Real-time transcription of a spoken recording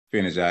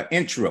finish our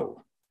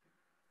intro.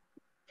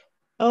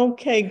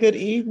 Okay, good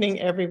evening,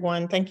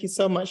 everyone. Thank you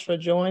so much for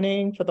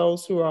joining. For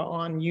those who are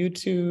on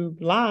YouTube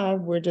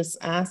Live, we're just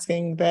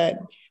asking that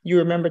you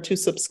remember to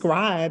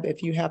subscribe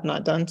if you have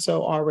not done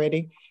so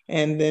already,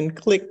 and then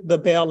click the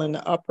bell in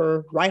the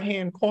upper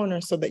right-hand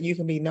corner so that you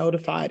can be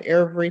notified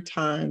every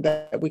time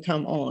that we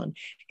come on.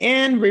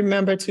 And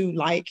remember to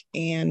like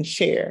and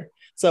share.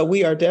 So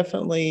we are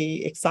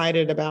definitely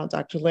excited about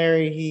Dr.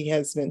 Larry. He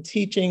has been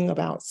teaching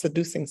about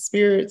seducing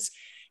spirits.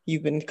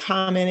 You've been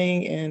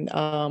commenting, and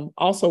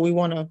also we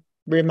want to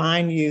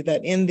remind you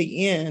that in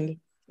the end,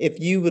 if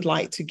you would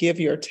like to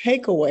give your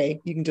takeaway,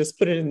 you can just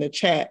put it in the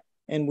chat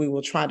and we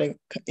will try to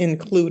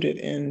include it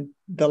in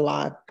the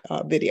live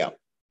video.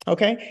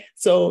 Okay,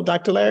 so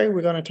Dr. Larry,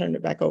 we're going to turn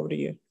it back over to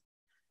you.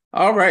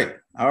 All right,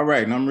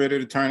 and I'm ready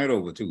to turn it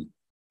over to.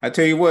 I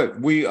tell you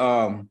what, we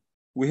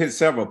hit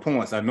several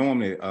points. I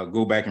normally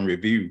go back and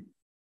review,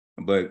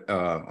 but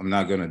I'm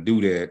not going to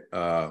do that.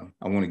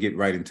 I want to get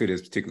right into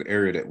this particular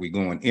area that we're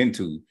going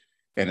into.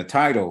 And the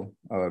title,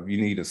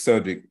 you need a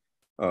subject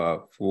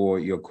for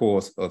your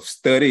course of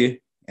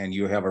study, and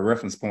you'll have a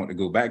reference point to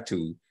go back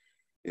to,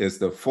 is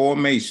the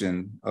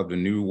formation of the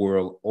New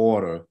World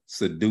Order,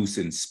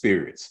 seducing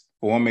spirits.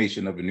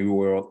 Formation of the New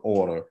World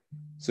Order,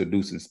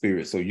 seducing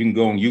spirits. So you can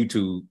go on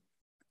YouTube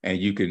and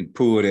you can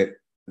pull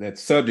that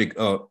subject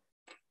up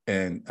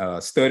and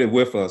study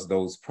with us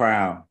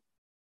the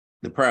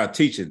prior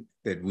teaching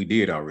that we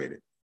did already.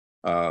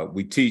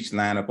 We teach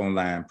line up on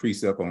line,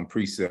 precept on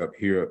precept,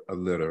 here a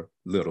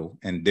little,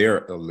 and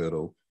there a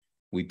little.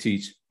 We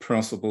teach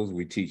principles,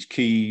 we teach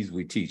keys,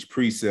 we teach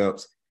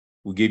precepts.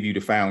 We give you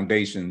the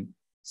foundation.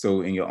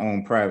 So in your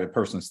own private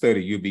personal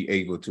study, you'll be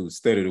able to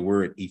study the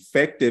word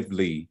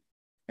effectively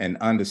and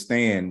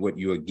understand what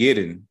you're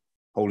getting.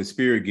 Holy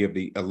Spirit give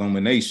the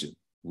illumination.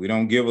 We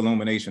don't give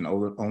illumination,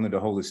 only the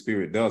Holy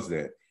Spirit does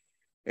that.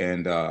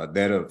 And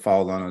that'll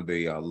fall under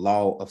the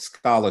law of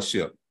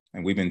scholarship.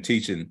 And we've been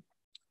teaching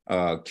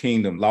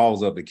kingdom,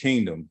 laws of the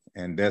kingdom.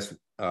 And that's,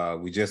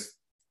 we just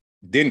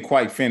didn't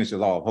quite finish the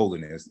law of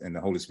holiness, and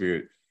the Holy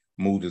Spirit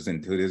moved us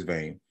into this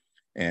vein.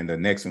 And the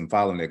next one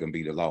following that can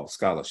be the law of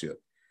scholarship.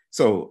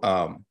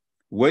 So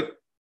what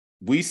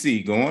we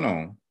see going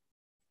on,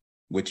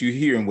 what you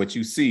hear and what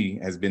you see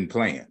has been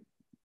planned.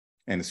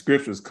 And the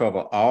scriptures cover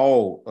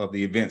all of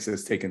the events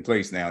that's taking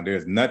place now.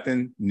 There's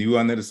nothing new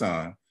under the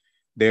sun.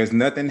 There's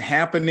nothing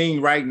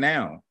happening right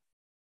now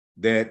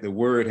that the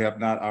word have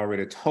not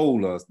already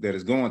told us that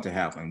is going to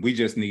happen. We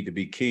just need to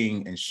be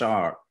keen and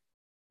sharp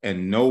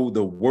and know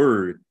the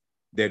word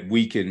that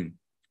we can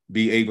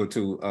be able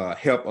to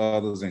help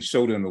others and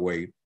show them the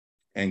way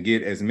and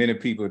get as many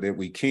people that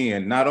we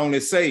can, not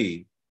only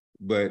saved,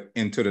 but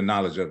into the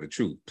knowledge of the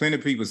truth. Plenty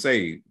of people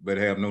saved, but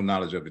have no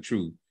knowledge of the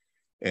truth.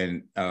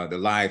 And the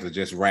lives are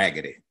just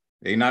raggedy.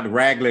 They're not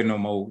raggedy no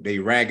more, they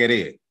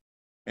raggedy.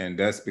 And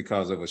that's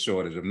because of a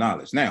shortage of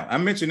knowledge. Now, I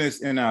mentioned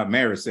this in our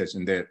marriage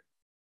session that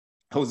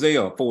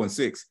Hosea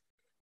 4:6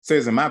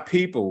 says, and my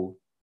people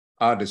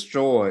are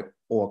destroyed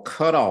or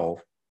cut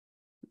off,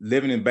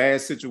 living in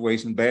bad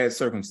situations, bad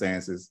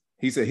circumstances.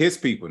 He said his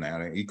people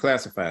now, he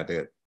classified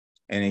that.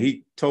 And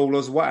he told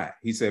us why.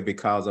 He said,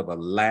 because of a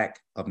lack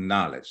of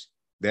knowledge.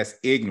 That's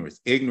ignorance.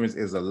 Ignorance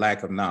is a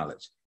lack of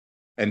knowledge.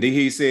 And then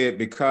he said,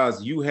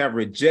 because you have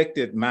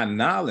rejected my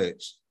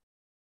knowledge.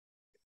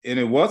 And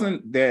it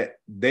wasn't that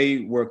they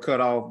were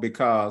cut off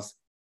because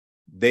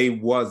they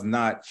was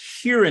not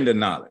hearing the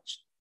knowledge,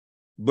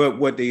 but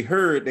what they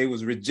heard, they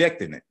was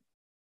rejecting it.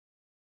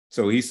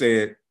 So he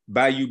said,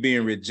 by you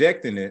being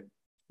rejecting it,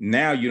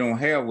 now you don't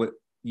have what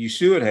you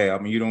should have.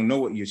 I mean, you don't know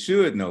what you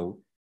should know.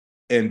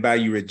 And by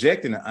you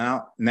rejecting it,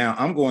 now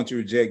I'm going to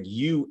reject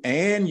you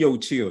and your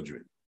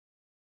children.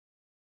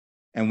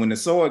 And when the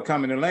sword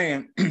come in the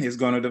land, it's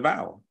going to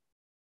devour.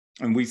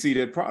 And we see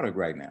that product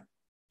right now.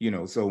 You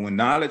know, so when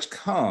knowledge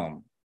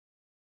comes,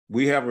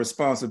 we have a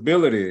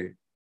responsibility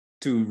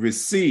to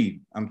receive.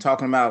 I'm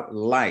talking about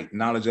light,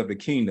 knowledge of the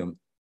kingdom,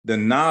 the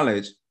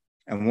knowledge,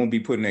 and won't be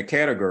put in that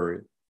category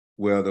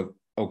where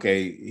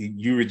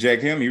you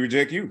reject him, he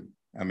reject you.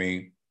 I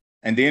mean,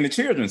 and then the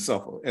children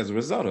suffer as a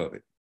result of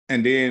it.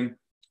 And then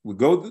we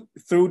go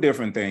through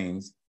different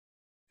things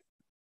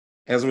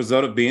as a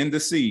result of being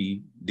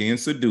deceived, then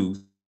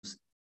seduced.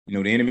 You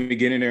know, the enemy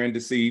get in there and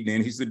deceive,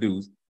 then he's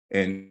seduced.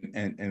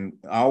 And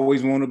I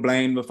always want to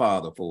blame the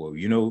Father for it.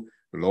 You know,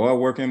 the Lord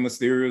working in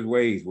mysterious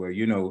ways where,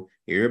 you know,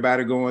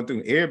 everybody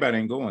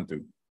ain't going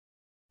through.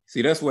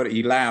 See, that's what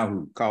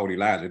Elihu called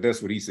Elijah.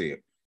 That's what he said.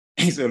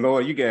 He said,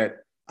 Lord,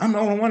 I'm the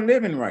only one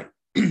living right.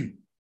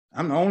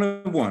 I'm the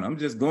only one. I'm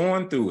just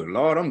going through it.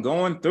 Lord, I'm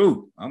going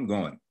through.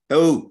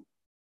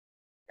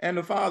 And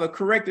the Father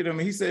corrected him.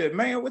 He said,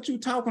 man, what you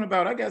talking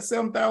about? I got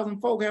 7,000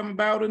 folk haven't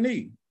bowed a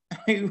knee.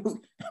 I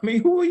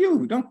mean, who are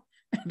you?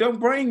 Don't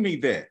bring me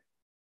that.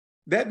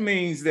 That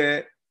means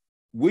that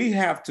we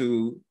have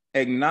to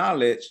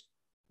acknowledge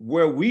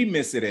where we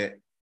miss it at,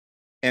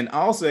 and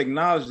also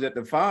acknowledge that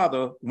the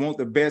Father wants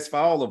the best for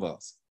all of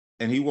us.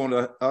 And he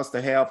wants us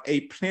to have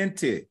a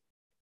plenty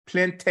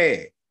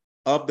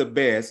of the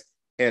best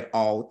at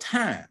all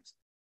times.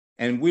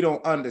 And we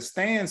don't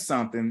understand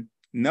something,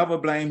 never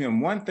blame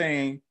him. One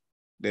thing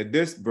that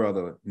this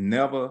brother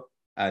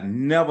I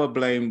never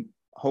blame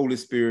Holy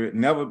Spirit,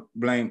 never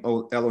blame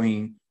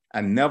Elohim.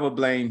 I never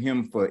blame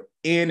him for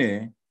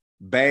any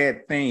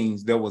bad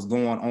things that was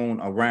going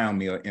on around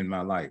me or in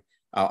my life.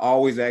 I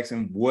always ask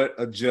him, what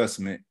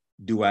adjustment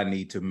do I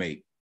need to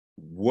make?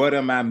 What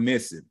am I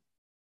missing?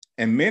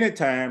 And many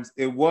times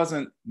it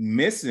wasn't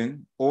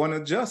missing or an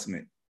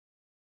adjustment.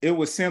 It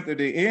was simply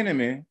the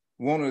enemy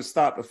wanted to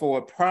stop the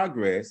forward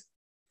progress.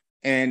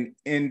 And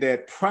in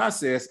that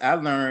process, I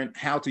learned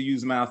how to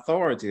use my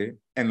authority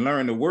and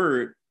learn the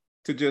word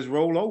to just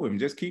roll over him,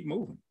 just keep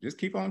moving, just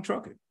keep on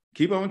trucking,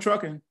 keep on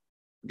trucking.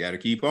 Got to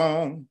keep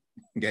on,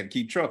 got to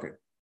keep trucking,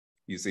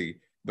 you see.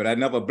 But I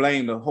never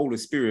blame the Holy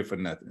Spirit for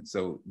nothing.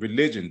 So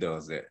religion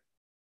does that.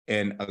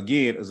 And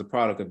again, as a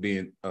product of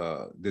being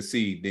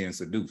deceived, being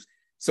seduced.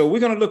 So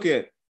we're going to look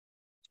at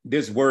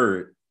this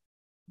word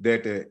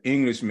that the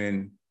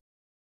Englishmen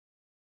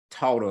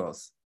taught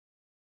us,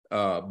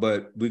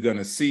 but we're going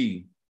to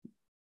see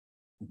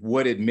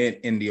what it meant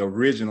in the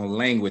original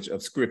language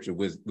of Scripture,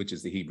 which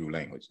is the Hebrew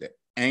language, that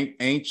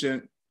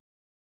ancient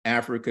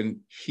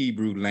African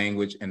Hebrew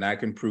language. And I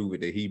can prove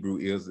it, that Hebrew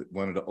is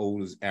one of the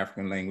oldest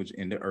African language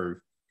in the earth.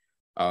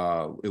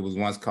 It was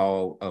once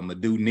called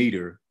Medu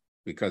Neter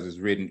because it's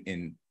written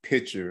in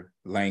picture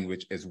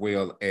language as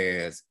well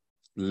as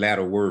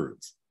latter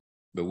words,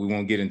 but we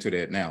won't get into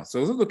that now. So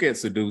let's look at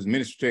seduce.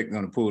 Ministry Tech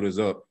going to pull this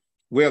up.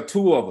 We have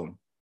two of them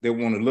that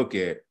we want to look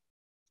at,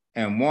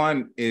 and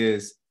one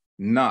is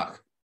knock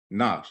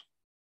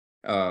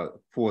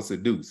for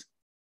seduce.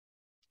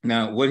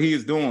 Now, what he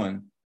is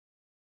doing,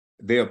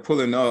 they're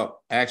pulling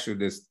up actually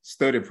this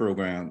study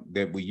program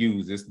that we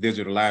use, this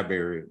digital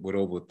library with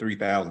over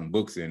 3,000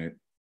 books in it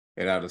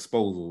at our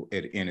disposal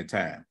at any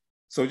time.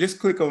 So just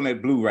click on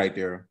that blue right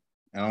there.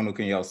 I don't know,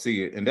 can y'all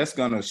see it? And that's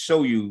going to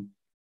show you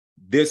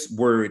this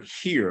word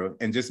here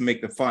and just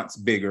make the fonts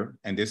bigger.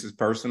 And this is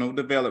personal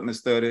development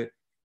study.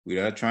 We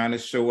are trying to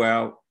show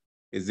out,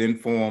 it's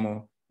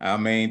informal. Our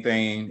main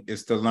thing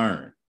is to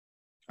learn.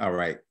 All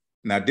right.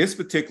 Now, this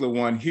particular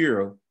one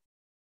here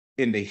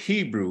in the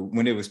Hebrew,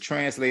 when it was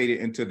translated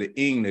into the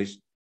English,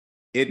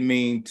 it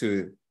means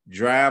to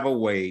drive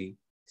away,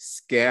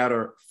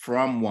 scatter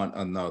from one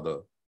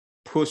another,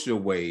 push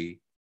away,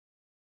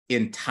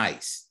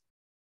 entice.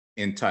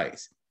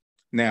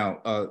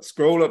 Now,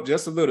 scroll up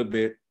just a little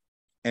bit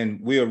and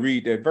we'll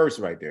read that verse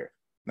right there.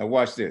 Now,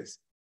 watch this.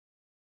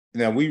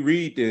 Now, we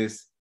read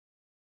this,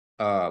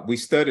 we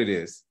study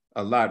this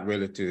a lot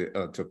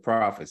relative to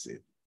prophecy.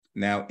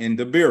 Now, in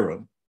the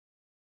Deborah,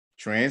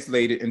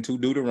 translated into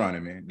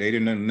Deuteronomy, they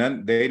didn't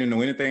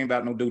know anything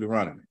about no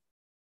Deuteronomy.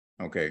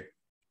 Okay,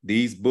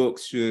 these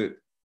books should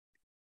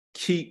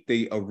keep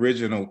the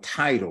original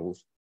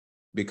titles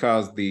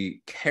because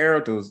the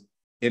characters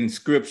in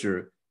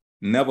Scripture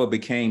never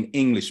became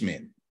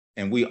Englishmen,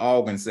 and we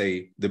all can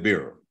say the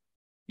Deborah.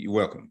 You're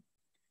welcome.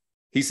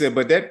 He said,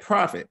 but that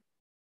prophet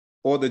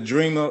or the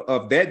dreamer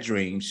of that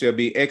dream shall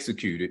be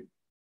executed,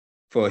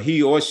 for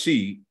he or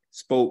she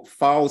spoke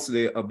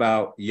falsely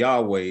about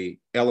Yahweh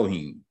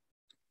Elohim,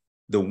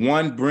 the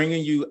one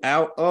bringing you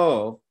out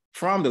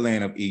from the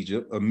land of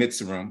Egypt, of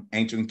Mitzrayim,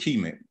 ancient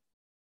Kemet,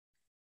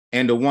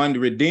 and the one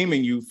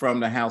redeeming you from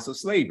the house of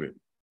slavery,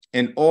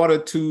 in order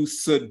to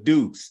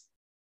seduce,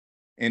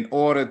 in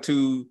order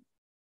to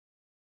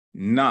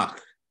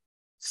knock,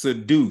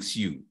 seduce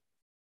you,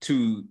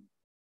 to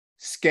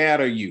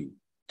scatter you,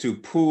 to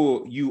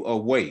pull you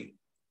away.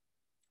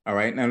 All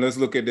right, now let's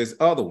look at this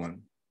other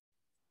one.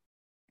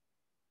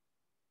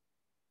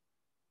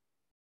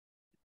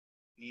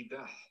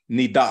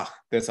 Nidah,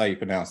 that's how you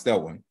pronounce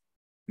that one.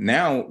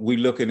 Now we're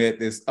looking at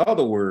this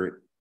other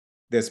word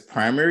that's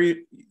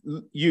primarily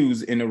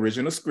used in the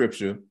original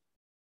Scripture,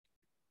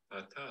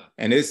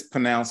 and it's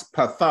pronounced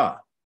patha.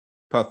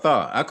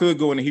 Patha. I could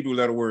go in the Hebrew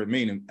letter word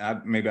meaning.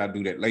 Maybe I'll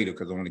do that later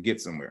because I want to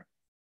get somewhere.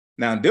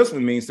 Now, this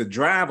one means to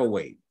drive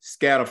away,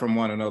 scatter from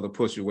one another,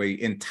 push away,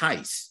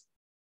 entice.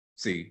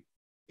 See,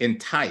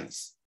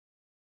 entice.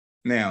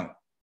 Now,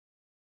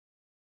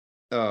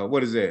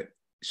 what is that?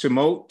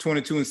 Shemot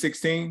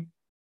 22:16.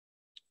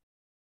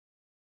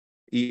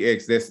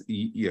 EX, that's,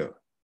 yeah.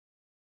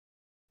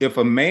 If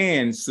a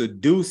man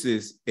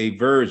seduces a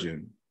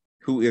virgin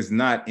who is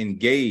not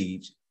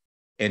engaged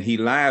and he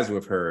lies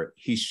with her,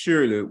 he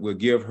surely will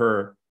give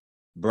her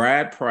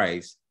bride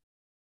price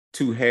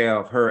to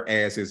have her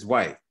as his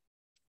wife.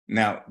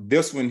 Now,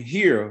 this one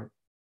here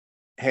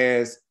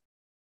has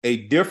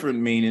a different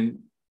meaning,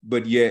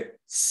 but yet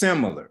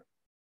similar.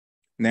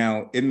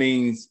 Now, it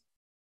means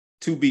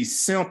to be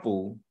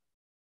simple,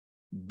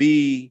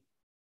 be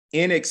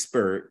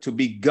inexpert, to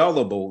be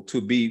gullible, to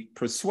be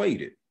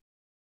persuaded.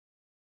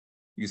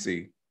 You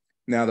see.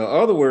 Now, the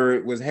other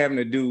word was having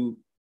to do,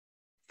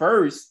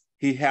 first,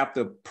 he have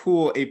to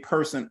pull a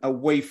person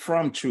away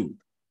from truth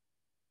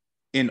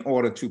in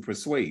order to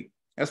persuade.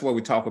 That's why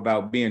we talk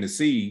about being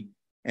deceived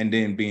and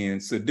then being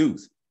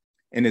seduced.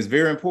 And it's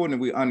very important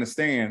that we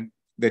understand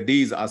that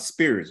these are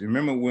spirits.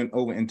 Remember, we went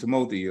over in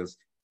Timotheus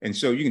and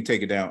show you can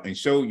take it down and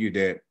show you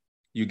that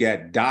you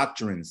got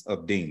doctrines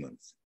of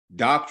demons.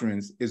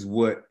 Doctrines is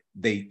what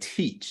they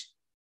teach.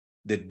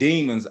 The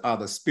demons are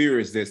the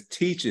spirits that's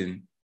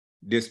teaching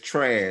this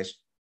trash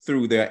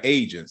through their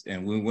agents.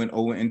 And we went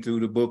over into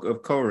the book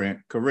of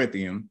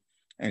Corinthians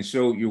and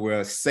showed you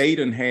where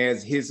Satan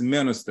has his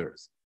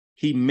ministers.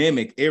 He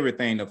mimicked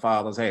everything the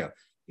fathers have.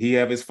 He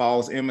have his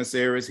false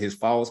emissaries, his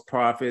false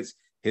prophets,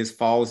 his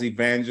false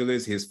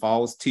evangelists, his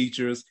false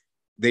teachers.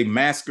 They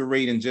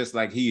masquerading just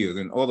like he is.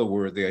 In other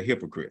words, they're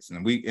hypocrites.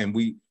 And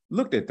we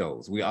looked at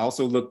those. We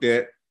also looked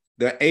at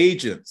the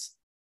agents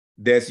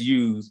that's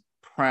used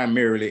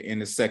primarily in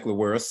the secular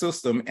world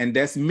system, and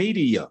that's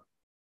media.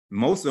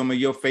 Most of them are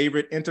your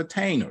favorite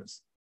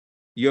entertainers,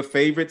 your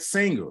favorite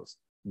singers,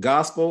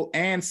 gospel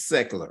and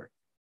secular.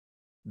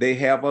 They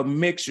have a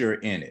mixture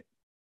in it.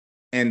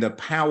 And the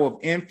power of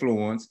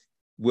influence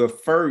will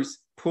first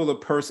pull a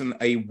person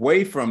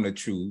away from the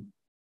truth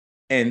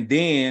and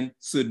then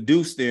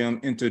seduce them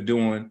into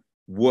doing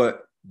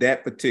what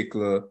that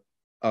particular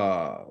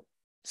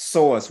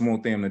source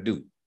want them to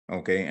do.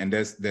 Okay, and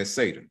that's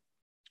Satan.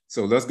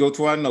 So let's go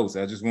to our notes.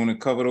 I just want to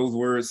cover those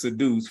words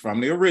seduce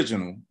from the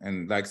original.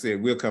 And like I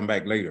said, we'll come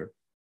back later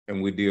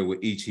and we'll deal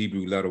with each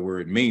Hebrew letter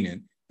word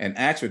meaning. And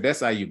actually,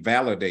 that's how you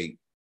validate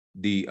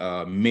the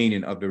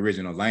meaning of the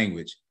original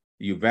language.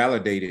 You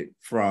validate it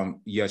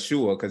from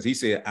Yeshua, because he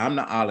said, I'm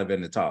the olive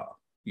and the tav,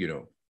 you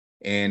know.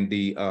 And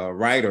the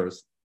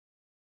writers,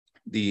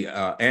 the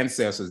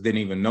ancestors didn't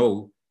even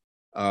know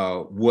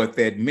what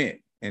that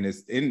meant. And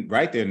it's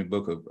right there in the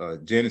book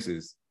of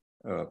Genesis,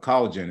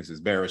 called Genesis,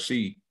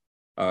 Bereshit,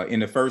 in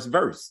the first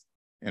verse.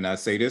 And I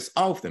say this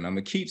often, I'm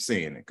gonna keep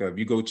saying it, because if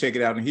you go check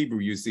it out in Hebrew,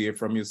 you see it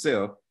from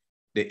yourself.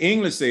 The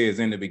English says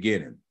in the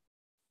beginning,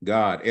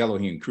 God,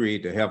 Elohim,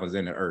 created the heavens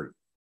and the earth.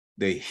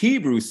 The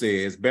Hebrew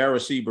says,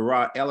 Bereshit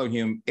bara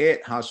Elohim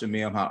et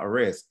hashemayim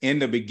haaretz. In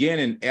the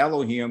beginning,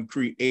 Elohim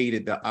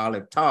created the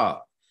Aleph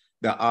Tav.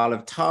 The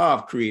Aleph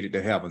Tav created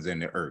the heavens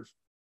and the earth.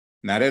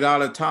 Now that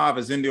Aleph Tav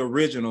is in the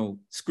original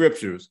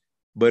scriptures,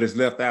 but it's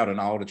left out in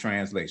all the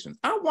translations.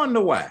 I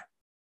wonder why.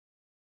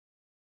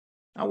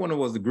 I wonder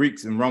was the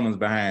Greeks and Romans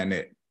behind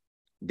that.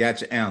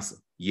 Got your answer?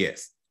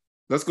 Yes.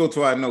 Let's go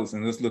to our notes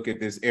and let's look at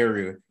this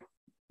area,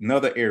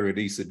 another area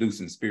these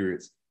seducing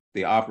spirits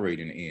they're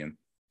operating in.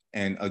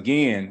 And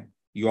again,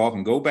 you all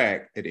can go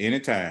back at any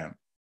time,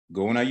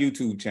 go on our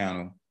YouTube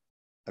channel.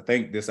 I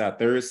think this is our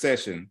third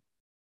session,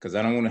 because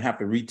I don't want to have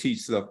to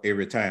reteach stuff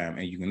every time,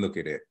 and you can look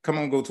at it. Come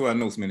on, go to our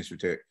notes, Ministry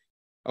Tech.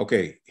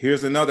 Okay,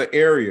 here's another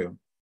area.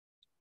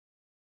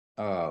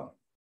 We're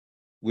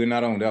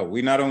not on that.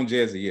 We're not on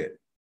Jezza yet.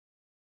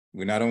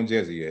 We're not on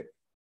Jezza yet.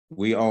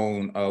 We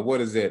own, what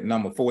is that,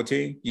 number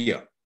 14?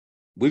 Yeah.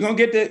 We're going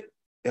to get that.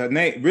 Her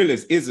name really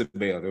is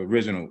Isabel, the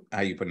original,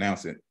 how you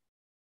pronounce it.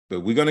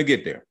 But we're going to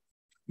get there.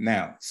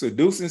 Now,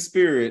 seducing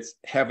spirits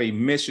have a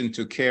mission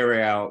to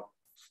carry out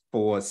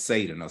for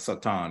Satan or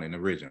Satan in the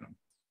original.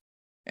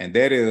 And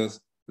that is,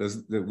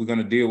 we're going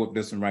to deal with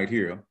this one right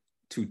here,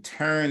 to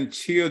turn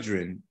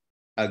children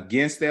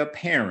against their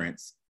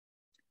parents.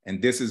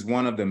 And this is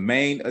one of the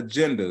main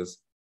agendas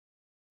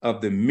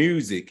of the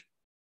music.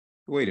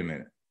 Wait a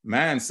minute.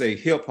 Mine say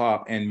hip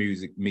hop and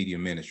music media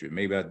ministry.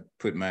 Maybe I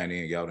put mine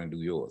in, y'all didn't do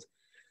yours.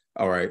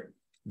 All right.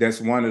 That's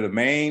one of the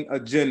main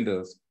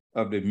agendas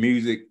of the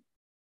music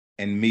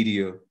and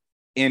media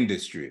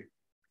industry.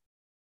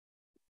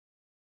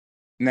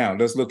 Now,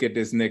 let's look at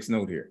this next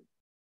note here.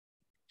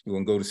 We're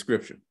going to go to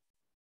scripture.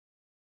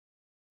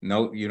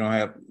 No, you don't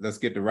have, let's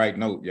get the right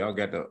note. Y'all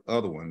got the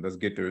other one. Let's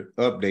get the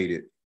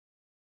updated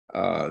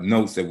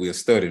notes that we're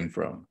studying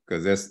from,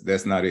 because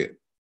that's not it.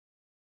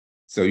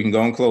 So you can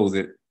go and close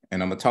it,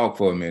 and I'm going to talk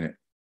for a minute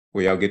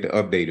where y'all get the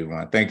updated one.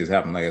 I think this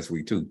happened last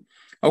week too.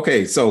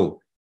 Okay, so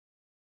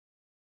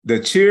the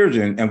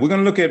children, and we're going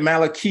to look at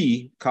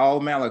Malachi,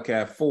 called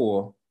Malachi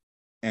 4,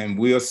 and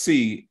we'll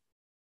see,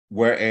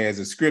 whereas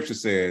the scripture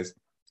says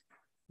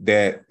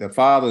that the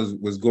father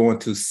was going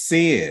to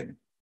send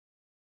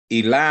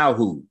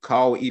Elihu,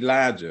 called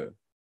Elijah,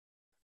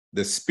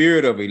 the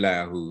spirit of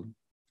Elihu,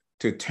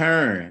 to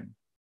turn,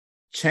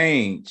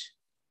 change.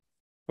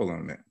 Hold on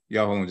a minute.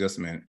 Y'all hold on just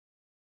a minute.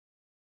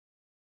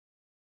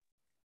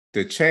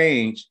 To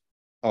change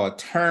or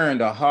turn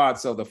the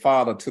hearts of the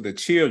father to the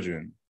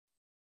children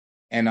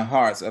and the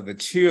hearts of the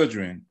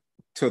children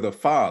to the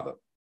father.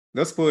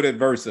 Let's pull that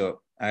verse up.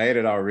 I had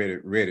it already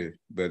ready,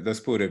 but let's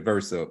pull that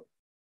verse up.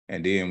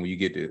 And then when you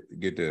get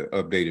the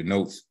updated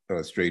notes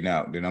straightened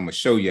out, then I'm going to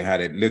show you how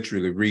that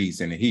literally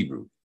reads in the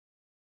Hebrew.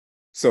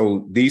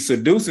 So these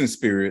seducing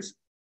spirits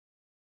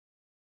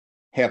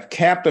have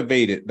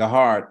captivated the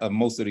heart of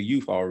most of the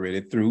youth already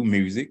through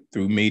music,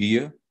 through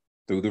media,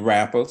 through the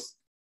rappers,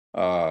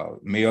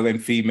 male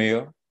and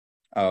female,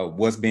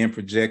 what's being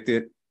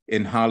projected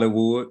in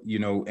Hollywood, you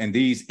know, and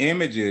these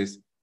images,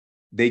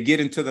 they get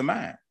into the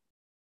mind.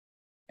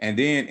 And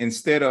then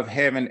instead of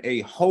having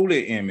a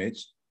holy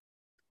image,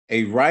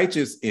 a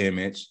righteous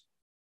image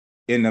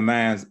in the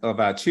minds of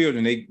our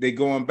children, they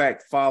going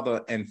back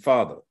father and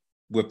father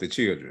with the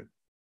children.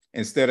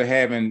 Instead of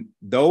having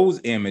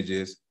those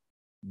images,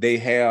 they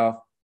have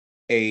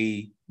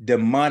a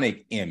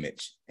demonic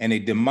image and a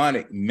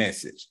demonic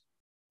message.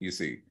 You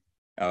see,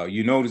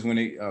 you notice when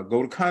they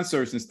go to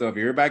concerts and stuff,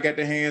 everybody got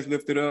their hands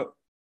lifted up.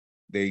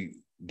 They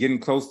getting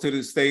close to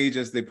the stage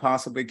as they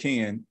possibly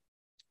can.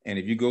 And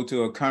if you go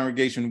to a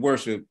congregation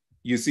worship,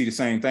 you see the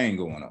same thing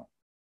going on.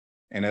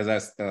 And as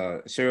I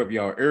shared with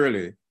y'all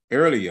earlier,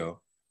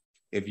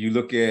 if you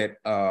look at,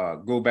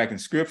 go back in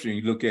scripture, and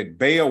you look at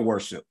Baal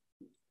worship,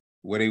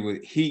 where they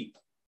would heat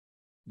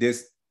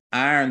this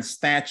iron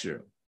statue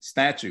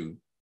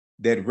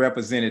that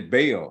represented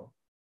Baal,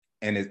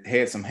 and it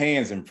had some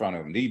hands in front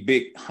of them.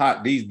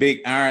 These big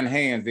iron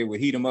hands, they would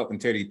heat them up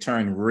until they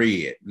turned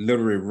red,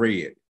 literally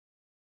red.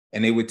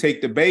 And they would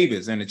take the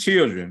babies and the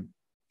children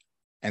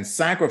and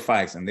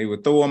sacrifice them. They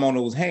would throw them on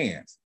those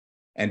hands.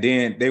 And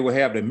then they would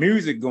have the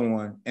music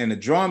going and the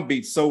drum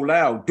beat so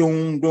loud,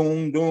 doom,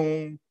 doom,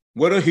 doom.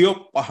 What a hip,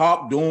 a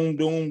hop, doom,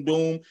 doom,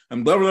 doom,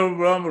 and blah, blah,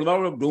 blah, blah,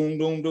 blah, doom,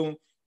 doom, doom.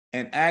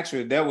 And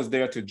actually, that was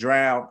there to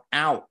drown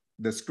out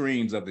the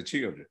screams of the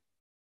children.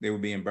 They were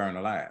being burned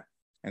alive.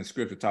 And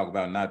scripture talk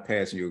about not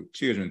passing your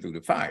children through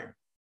the fire.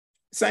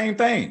 Same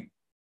thing.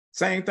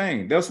 Same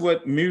thing. That's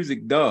what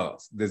music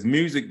does. This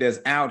music that's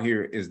out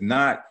here is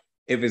not,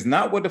 if it's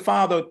not what the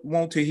Father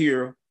wants to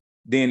hear,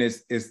 then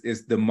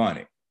it's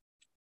demonic.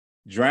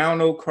 Drown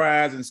those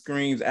cries and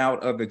screams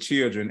out of the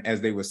children as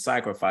they were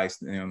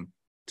sacrificing them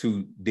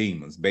to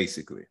demons,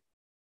 basically.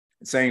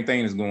 Same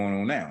thing is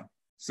going on now.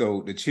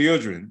 So the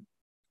children,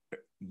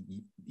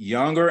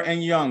 younger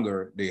and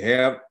younger, they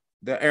have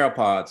the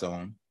AirPods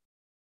on.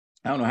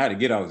 I don't know how to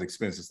get all this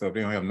expensive stuff.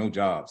 They don't have no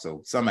job,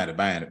 so somebody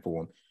buying it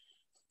for them.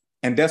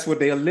 And that's what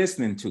they are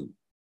listening to.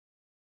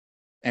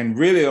 And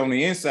really on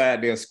the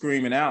inside, they're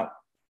screaming out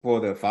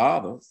for their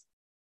fathers,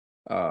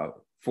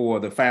 for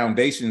the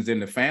foundations in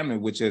the family,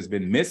 which has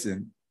been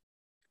missing.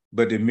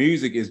 But the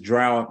music is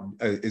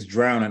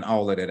drowning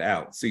all of that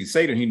out. See,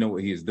 Satan, he know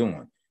what he is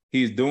doing.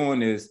 He's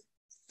doing this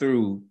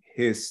through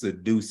his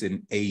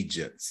seducing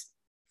agents.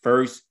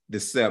 First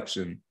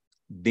deception,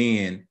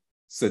 then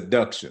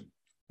seduction.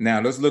 Now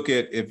let's look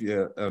at, if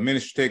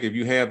Minister Tech, if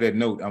you have that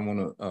note, I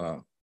want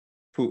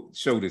to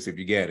show this if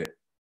you got it.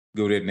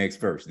 Go to that next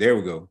verse. There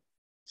we go.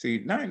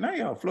 See, now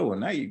y'all flowing.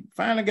 Now you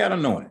finally got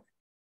anointed.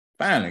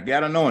 Finally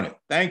got anointed.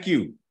 Thank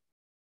you.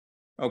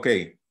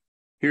 Okay,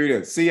 here it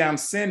is. See, I'm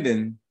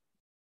sending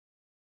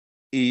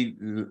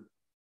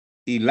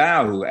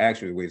Elihu,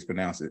 actually the way it's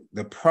pronounced it,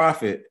 the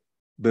prophet,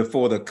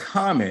 before the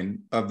coming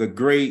of the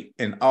great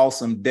and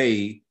awesome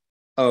day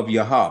of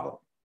Yahweh.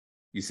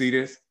 You see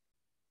this?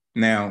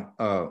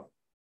 Now,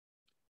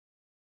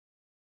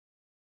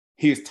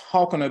 he's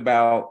talking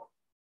about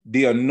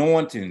the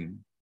anointing,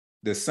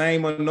 the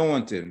same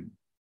anointing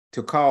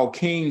to call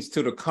kings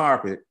to the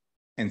carpet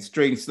and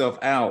straighten stuff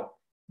out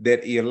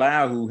that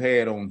Elihu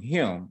had on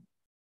him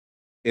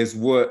is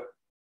what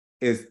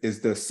is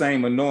the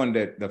same anointing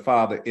that the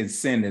Father is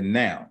sending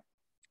now.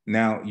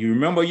 Now, you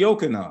remember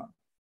Yochanan.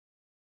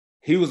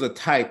 He was a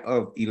type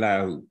of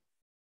Elihu.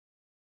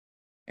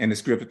 And the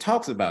scripture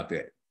talks about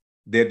that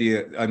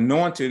the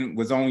anointing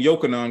was on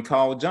Yochanan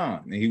called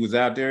John. And he was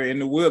out there in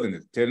the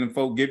wilderness telling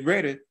folk, get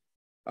ready.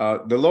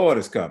 The Lord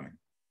is coming.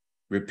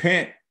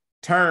 Repent,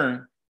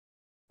 turn.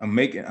 I'm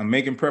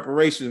making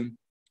preparation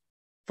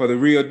for the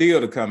real deal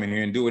to come in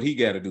here and do what he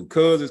got to do.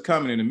 Cuz is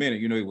coming in a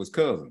minute. You know, it was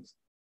cousins.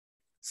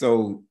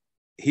 So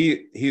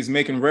he's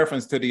making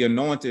reference to the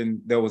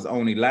anointing that was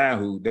on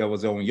Elihu, that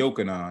was on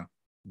Yochanan.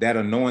 That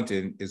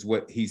anointing is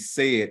what he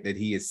said that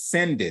he is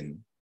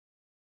sending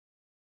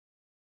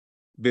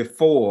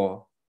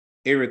before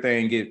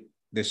everything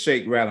the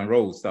shake, rattle, and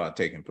roll start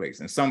taking place.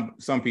 And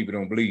some people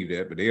don't believe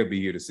that, but they'll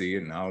be here to see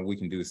it. And all we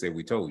can do is say,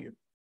 we told you.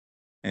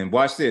 And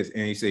watch this.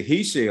 And he said,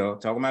 he shall,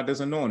 talking about this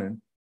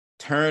anointing,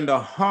 turn the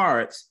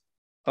hearts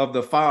of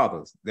the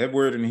fathers. That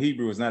word in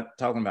Hebrew is not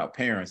talking about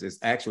parents. It's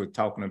actually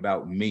talking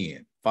about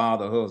men,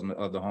 father, husband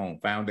of the home,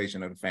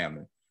 foundation of the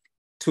family,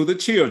 to the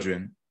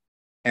children,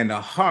 and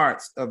the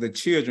hearts of the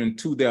children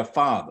to their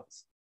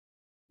fathers,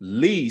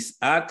 lest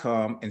I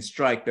come and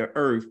strike the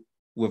earth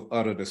with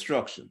utter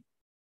destruction.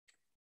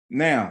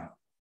 Now,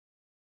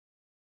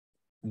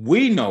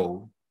 we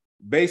know,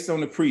 based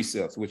on the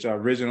precepts, which are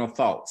original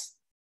thoughts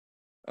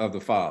of the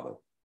Father,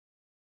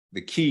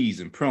 the keys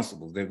and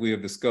principles that we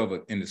have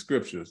discovered in the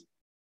scriptures,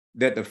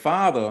 that the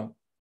Father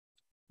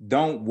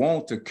don't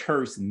want to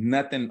curse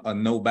nothing or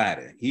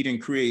nobody. He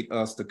didn't create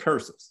us to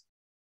curse us.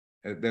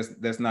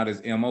 That's not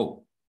his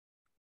MO.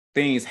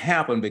 Things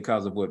happen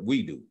because of what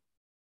we do.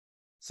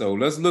 So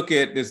let's look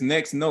at this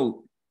next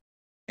note,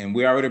 and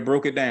we already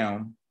broke it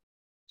down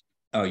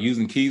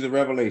using keys of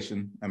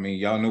revelation. I mean,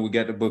 y'all know we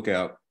got the book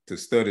out to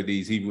study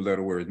these Hebrew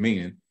letter words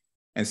meaning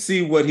and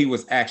see what he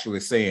was actually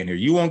saying here.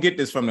 You won't get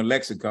this from the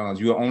lexicons.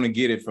 You'll only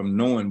get it from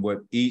knowing what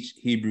each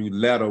Hebrew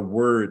letter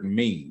word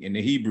mean. In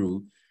the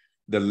Hebrew,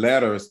 the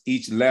letters,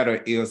 each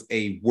letter is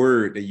a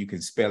word that you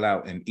can spell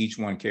out, and each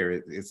one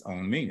carries its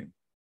own meaning.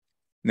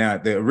 Now,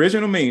 the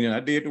original meaning, I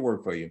did the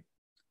work for you,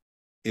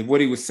 is what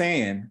he was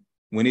saying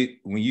when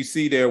you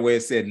see there where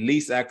it said,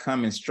 "Least I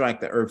come and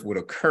strike the earth with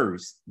a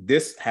curse,"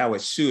 this how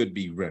it should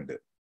be rendered.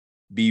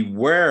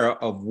 Beware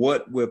of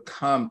what will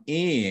come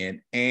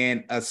in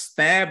and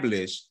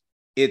establish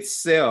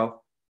itself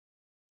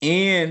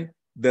in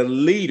the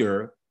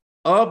leader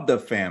of the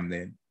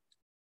family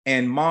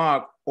and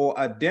mark or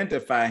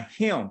identify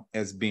him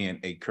as being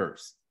a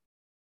curse.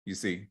 You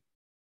see,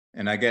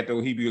 and I got the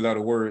Hebrew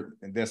letter word,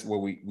 and that's where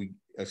we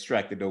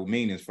extracted those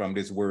meanings from,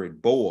 this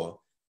word boa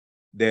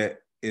that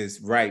is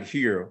right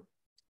here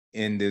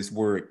in this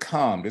word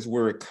come. This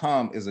word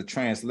come is a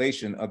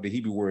translation of the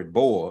Hebrew word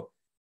boa,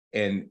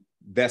 and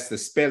that's the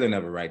spelling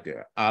of it right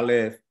there.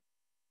 Aleph,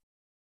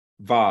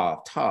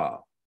 Vav,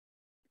 Tav.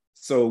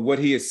 So what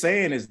he is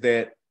saying is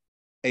that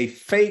a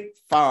fake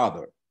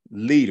father,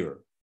 leader,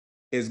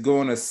 is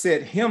going to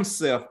set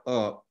himself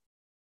up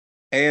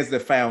as the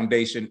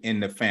foundation in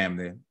the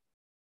family.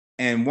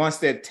 And once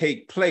that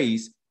takes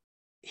place,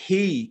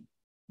 he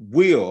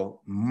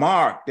will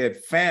mark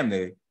that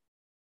family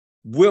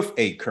with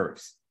a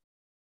curse.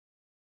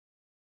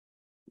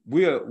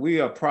 We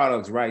are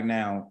products right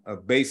now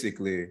of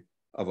basically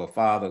of a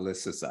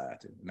fatherless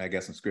society. And I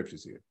got some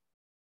scriptures here.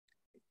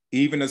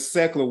 Even the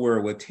secular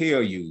world will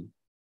tell you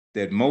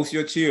that most of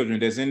your children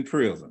that's in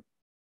prison,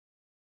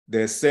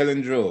 they're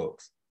selling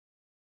drugs,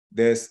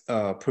 that's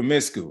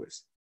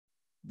promiscuous,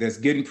 that's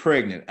getting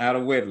pregnant out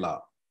of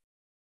wedlock,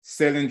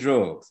 selling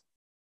drugs.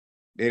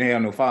 They didn't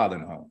have no father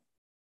in the home.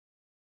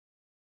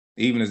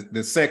 Even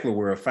the secular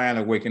world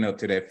finally waking up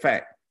to that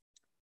fact.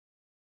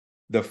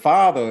 The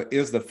father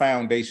is the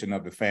foundation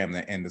of the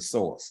family and the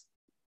source.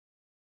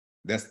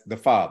 That's the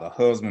father,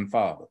 husband,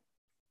 father.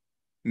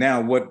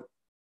 Now, what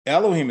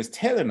Elohim is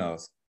telling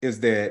us is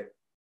that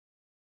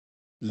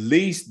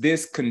lest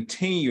this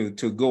continue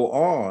to go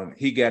on,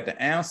 he got the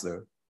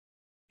answer.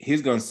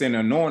 He's going to send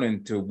an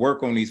anointing to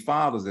work on these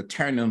fathers to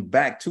turn them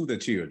back to the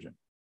children,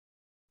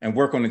 and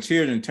work on the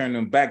children, turn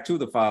them back to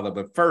the father.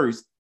 But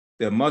first,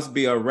 there must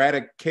be a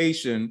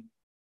eradication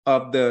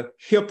of the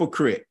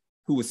hypocrite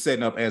who was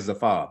setting up as the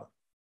father.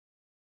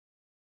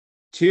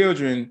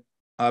 Children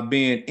are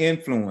being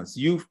influenced.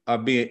 Youth are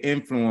being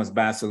influenced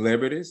by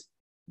celebrities,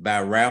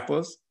 by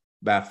rappers,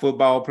 by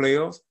football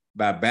players,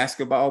 by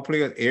basketball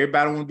players.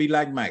 Everybody want to be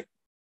like Mike.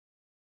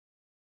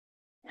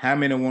 How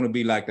many want to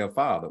be like their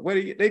father? Well,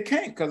 they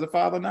can't, because the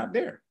father not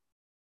there.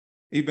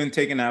 He's been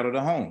taken out of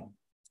the home.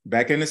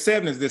 Back in the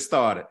 70s, this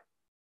started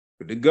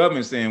with the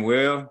government saying,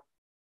 well,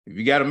 if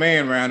you got a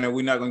man around there,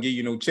 we're not going to give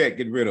you no check,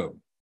 get rid of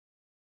him.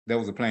 That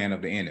was a plan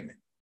of the enemy.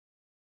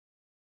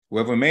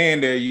 Well, if a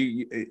man there,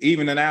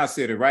 even in our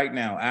city right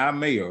now, our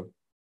mayor,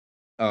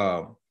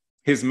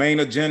 his main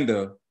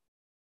agenda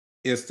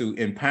is to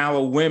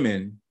empower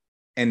women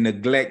and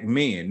neglect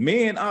men.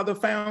 Men are the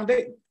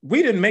foundation.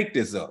 We didn't make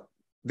this up.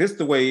 This is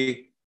the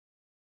way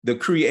the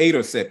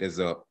creator set this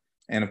up.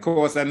 And of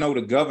course, I know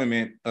the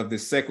government of the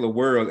secular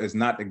world is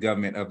not the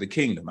government of the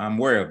kingdom. I'm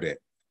aware of that.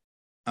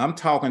 I'm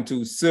talking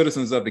to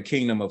citizens of the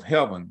kingdom of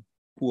heaven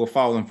who are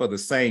falling for the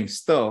same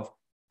stuff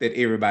that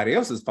everybody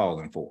else is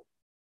falling for,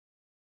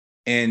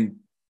 and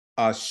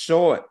are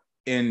short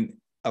in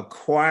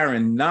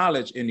acquiring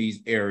knowledge in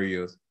these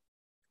areas.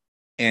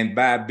 And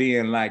by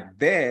being like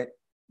that,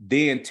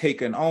 then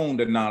taking on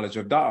the knowledge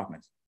of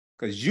darkness.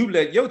 Because you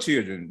let your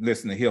children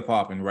listen to hip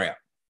hop and rap.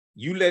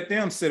 You let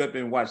them sit up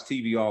and watch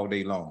TV all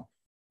day long.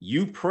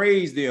 You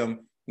praise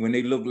them when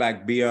they look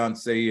like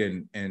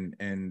Beyonce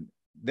and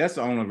that's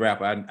the only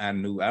rapper I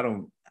knew. I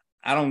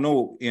don't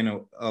know any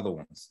other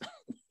ones.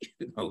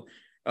 The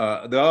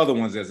other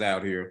ones that's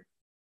out here,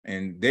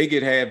 and they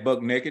get half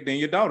buck naked, then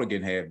your daughter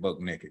get half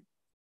buck naked.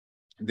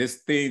 This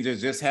thing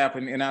just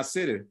happened in our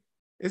city.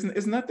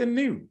 It's nothing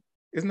new.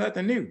 It's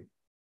nothing new.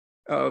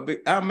 But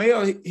our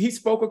mayor, he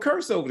spoke a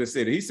curse over the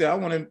city. He said, I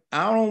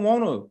don't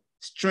want to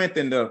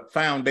strengthen the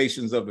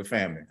foundations of the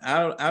family.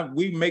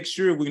 We make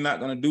sure we're not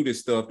going to do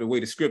this stuff the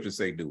way the scriptures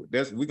say do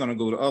it. We're going to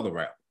go the other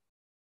route.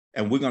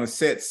 And we're going to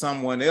set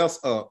someone else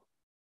up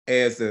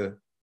as the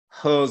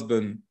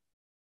husband,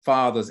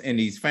 fathers in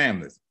these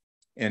families.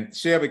 In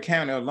Shelby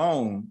County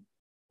alone,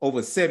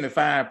 over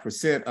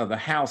 75% of the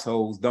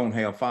households don't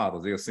have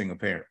fathers. They're single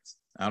parents.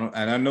 And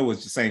I know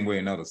it's the same way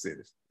in other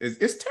cities.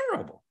 It's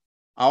terrible.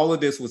 All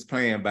of this was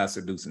planned by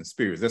seducing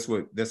spirits.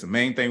 That's the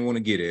main thing we want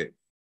to get at,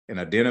 and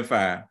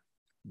identify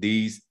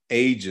these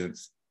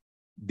agents,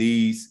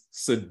 these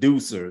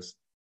seducers,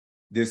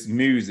 this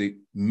music,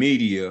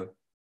 media,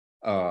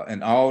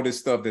 and all this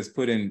stuff that's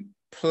put in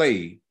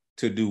play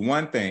to do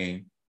one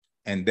thing,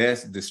 and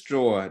that's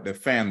destroy the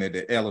family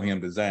that Elohim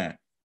designed.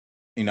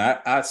 You know,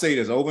 I say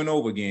this over and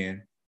over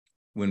again.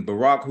 When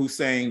Barack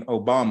Hussein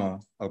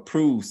Obama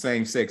approved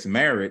same-sex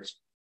marriage,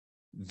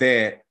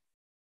 that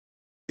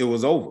it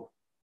was over.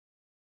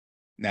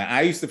 Now,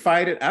 I used to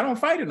fight it. I don't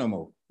fight it no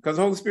more, because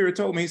the Holy Spirit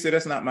told me, he said,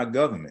 that's not my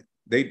government.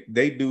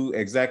 They do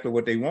exactly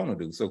what they want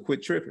to do. So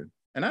quit tripping.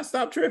 And I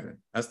stopped tripping.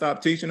 I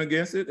stopped teaching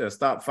against it. I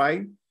stopped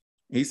fighting.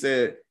 He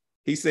said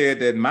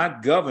that my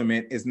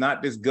government is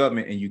not this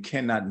government, and you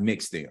cannot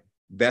mix them.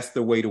 That's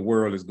the way the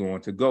world is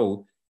going to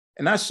go.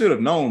 And I should have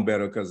known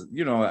better because,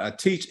 you know, I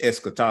teach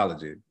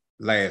eschatology,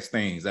 last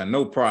things. I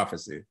know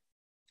prophecy.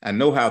 I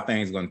know how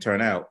things are going to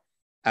turn out.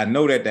 I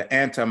know that the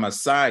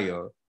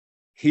anti-Messiah,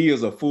 he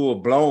is a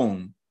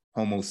full-blown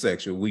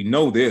homosexual. We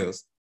know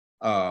this.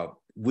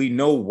 We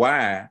know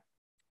why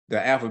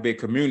the alphabet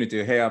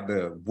community have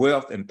the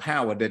wealth and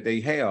power that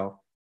they have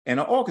and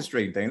are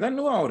orchestrating things. I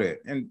knew all that.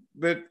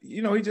 But,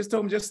 you know, he just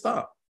told me, just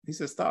stop. He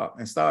said, stop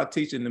and start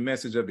teaching the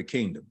message of the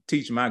kingdom.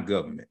 Teach my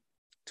government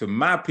to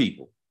my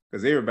people,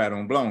 because everybody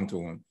don't belong to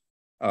him.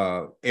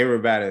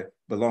 Everybody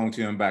belong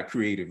to him by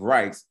creative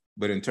rights,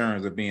 but in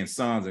terms of being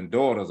sons and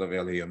daughters of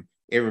Elohim,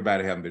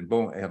 everybody haven't been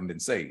born, haven't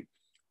been saved.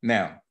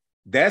 Now,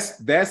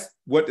 that's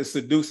what the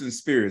seducing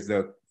spirits,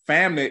 the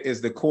family is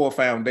the core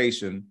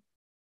foundation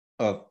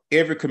of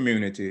every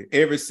community,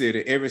 every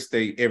city, every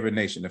state, every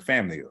nation, the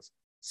family is.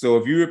 So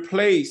if you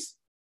replace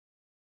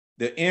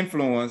the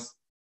influence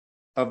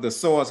of the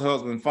source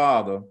husband,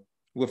 father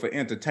with an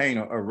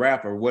entertainer, a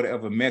rapper,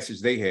 whatever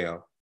message they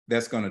have,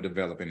 that's going to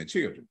develop in the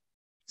children.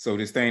 So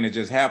this thing that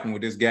just happened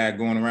with this guy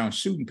going around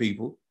shooting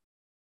people,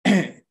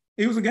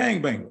 he was a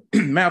gangbanger.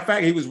 Matter of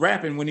fact, he was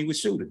rapping when he was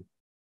shooting.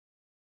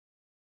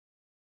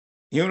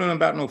 He don't know nothing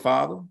about no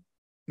father,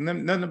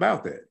 nothing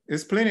about that.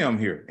 There's plenty of them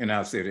here in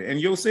our city and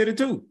your city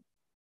too.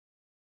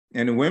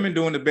 And the women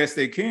doing the best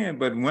they can,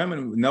 but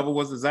women never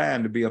was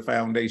designed to be a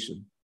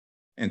foundation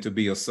and to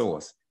be a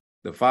source.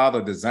 The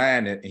Father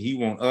designed it, and he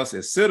wants us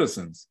as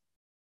citizens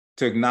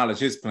to acknowledge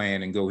his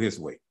plan and go his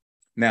way.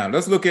 Now,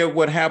 let's look at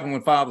what happened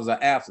when fathers are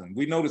absent.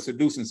 We know the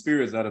seducing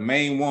spirits are the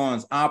main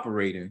ones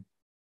operating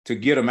to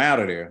get them out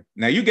of there.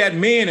 Now, you got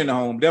men in the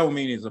home, that don't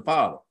mean he's a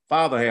father.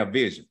 Father have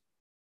vision.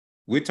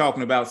 We're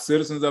talking about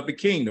citizens of the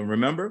kingdom,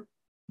 remember?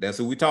 That's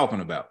what we're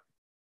talking about.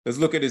 Let's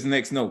look at this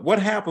next note.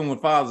 What happened when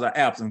fathers are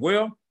absent?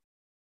 Well,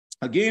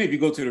 again, if you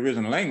go to the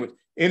original language,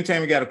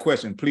 anytime you got a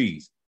question,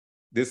 please.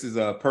 This is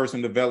a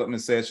personal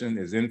development session.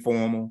 It's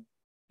informal.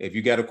 If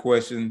you got a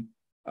question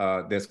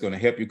that's going to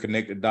help you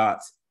connect the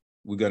dots,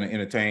 we're going to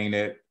entertain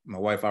that. My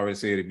wife already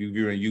said, if you're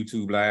viewing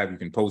YouTube Live, you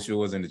can post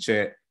yours in the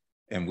chat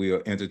and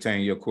we'll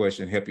entertain your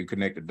question, help you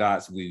connect the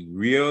dots. We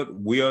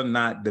will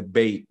not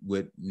debate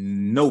with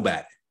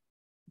nobody.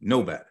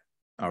 Nobody.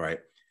 All right.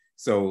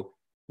 So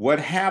what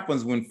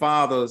happens when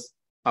fathers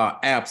are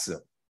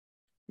absent?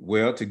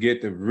 Well, to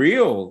get the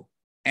real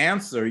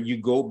answer, you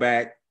go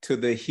back to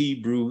the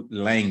Hebrew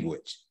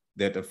language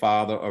that the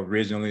Father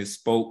originally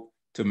spoke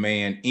to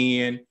man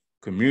in,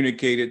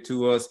 communicated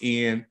to us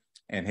in,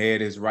 and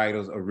had his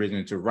writers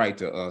originally to write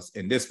to us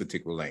in this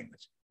particular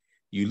language.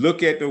 You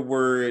look at the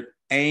word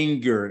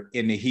anger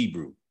in the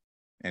Hebrew,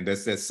 and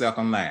that's that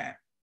second line,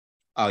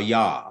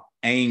 ayah,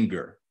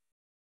 anger.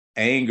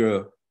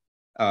 Anger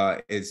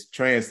is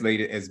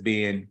translated as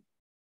being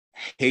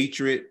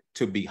hatred,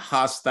 to be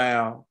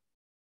hostile,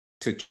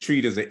 to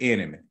treat as an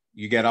enemy.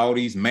 You got all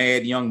these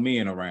mad young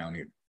men around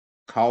here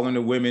calling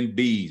the women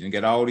bees, and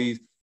got all these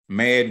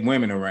mad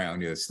women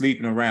around here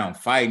sleeping around,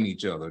 fighting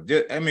each other.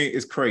 I mean,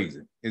 it's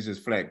crazy. It's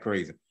just flat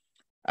crazy.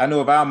 I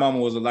know if our mama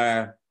was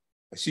alive,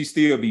 she'd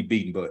still be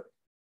beating butt.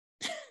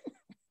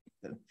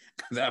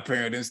 Because our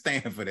parents didn't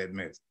stand for that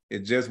mess. It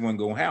just wasn't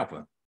going to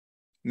happen.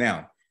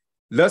 Now,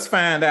 let's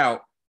find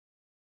out.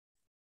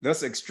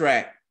 Let's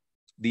extract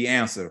the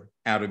answer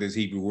out of this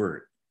Hebrew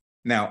word.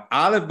 Now,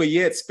 Aleph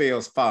Bayet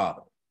spells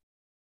father.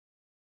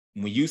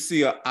 When you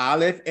see an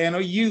Aleph and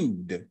a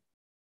Yud,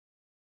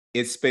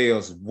 it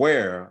spells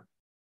where,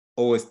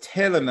 or it's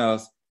telling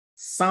us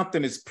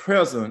something is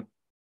present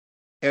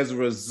as a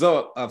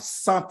result of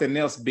something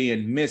else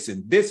being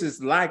missing. This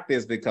is like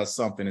this because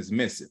something is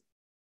missing.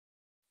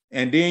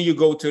 And then you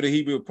go to the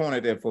Hebrew, point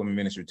at that for me,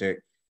 Ministry Tech.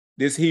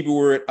 This Hebrew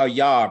word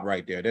ayab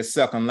right there, that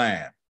second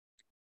line.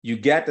 You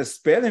got the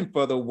spelling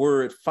for the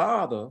word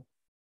father,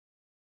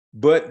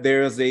 but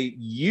there's a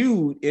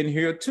Yud in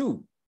here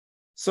too.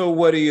 So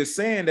what he is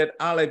saying that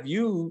Aleph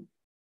Yud,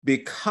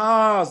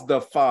 because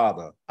the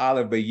father,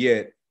 Aleph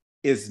Bayet,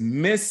 is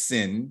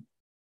missing,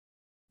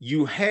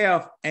 you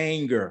have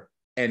anger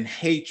and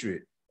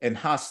hatred and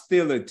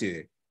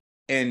hostility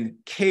and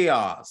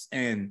chaos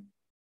and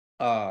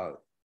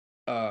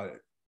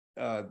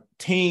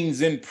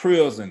teens in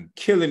prison,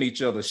 killing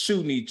each other,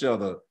 shooting each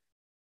other,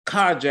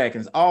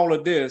 carjackings, all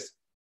of this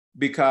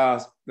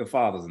because the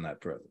father's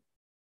not present.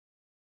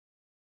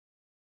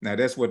 Now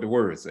that's what the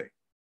words say.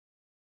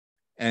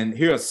 And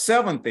here are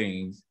 7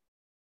 things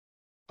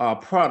are a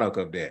product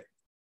of that.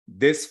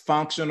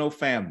 Dysfunctional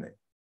family,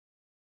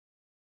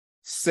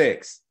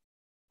 sex,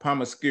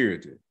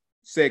 promiscuity,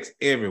 sex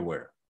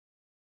everywhere,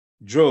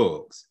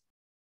 drugs,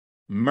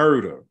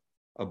 murder,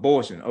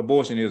 abortion.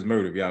 Abortion is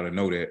murder, if y'all don't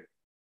know that.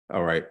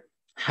 All right.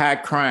 High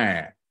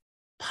crime,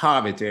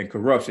 poverty, and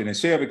corruption. In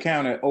Shelby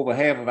County, over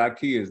half of our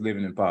kids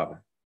living in poverty.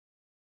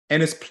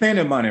 And there's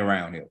plenty of money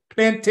around here,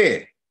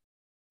 plenty.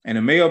 And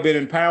the male been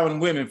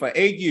empowering women for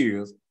 8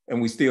 years,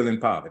 and we still in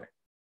poverty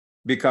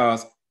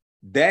because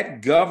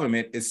that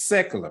government is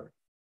secular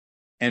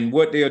and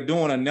what they're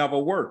doing will never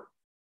work.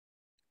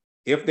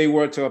 If they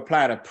were to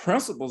apply the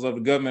principles of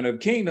the government of the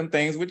kingdom,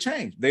 things would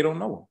change. They don't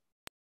know them.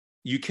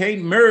 You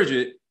can't merge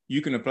it.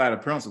 you can apply the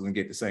principles and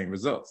get the same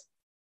results.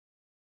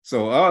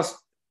 So us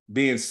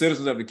being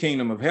citizens of the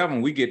kingdom of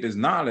heaven, we get this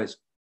knowledge.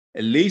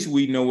 At least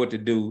we know what to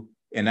do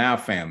in our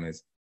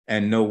families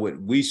and know what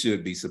we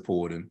should be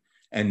supporting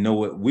and know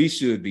what we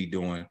should be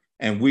doing.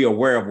 And we are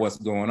aware of what's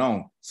going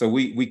on. So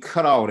we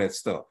cut all that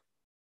stuff.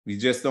 We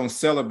just don't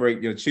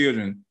celebrate your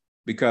children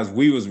because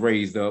we was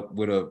raised up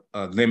with a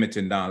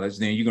limited knowledge.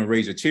 Then you can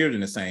raise your children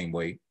the same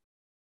way.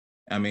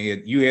 I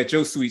mean, you had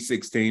your sweet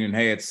 16 and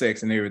had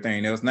sex and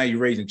everything else. Now you're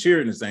raising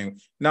children the same.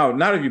 No,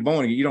 not if you're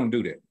born again. You don't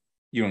do that.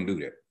 You don't do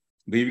that.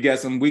 But if you got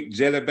some weak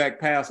jellyback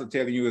pastor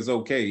telling you it's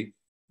okay,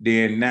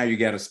 then now you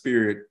got a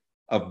spirit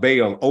of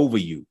Baal over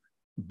you.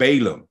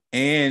 Balaam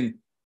and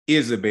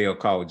Isabel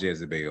called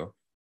Jezebel,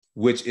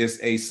 which is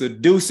a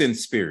seducing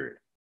spirit.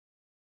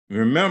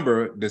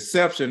 Remember,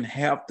 deception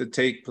have to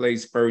take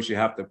place first. You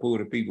have to pull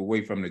the people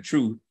away from the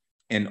truth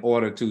in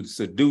order to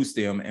seduce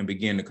them and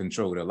begin to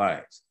control their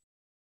lives.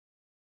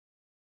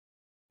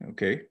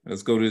 Okay,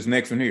 let's go to this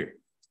next one here.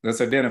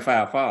 Let's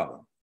identify a father,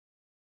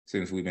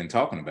 since we've been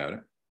talking about it.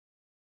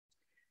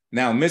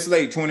 Now, Miss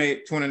Lake,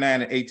 29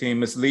 and 18,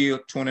 Miss Leah,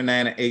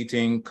 29 and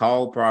 18,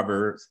 called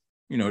Proverbs.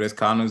 You know, that's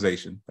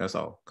colonization. That's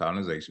all,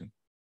 colonization.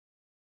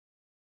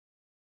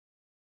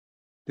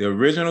 The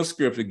original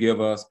scripture give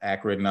us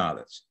accurate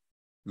knowledge.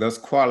 Let's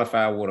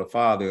qualify what a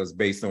father is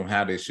based on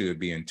how they should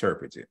be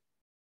interpreted.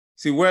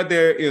 See, where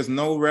there is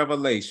no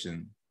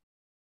revelation,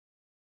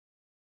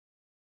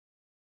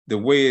 the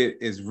way it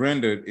is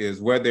rendered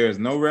is where there is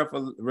no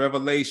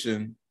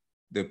revelation,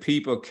 the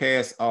people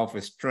cast off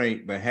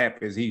restraint, but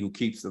happy is he who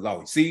keeps the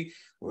law. See,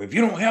 well, if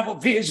you don't have a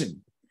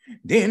vision,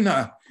 then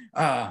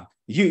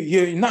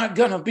you're not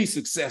going to be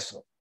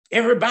successful.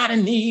 Everybody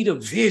need a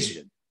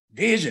vision,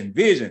 vision.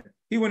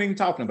 He wasn't even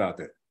talking about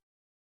that.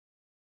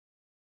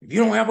 If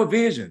you don't have a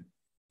vision,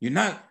 you're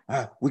not,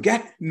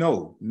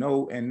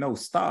 no,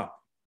 stop.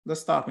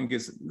 Let's stop and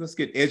let's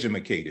get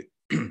educated.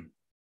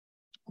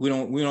 We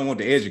don't want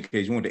the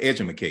education, we want the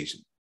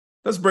education.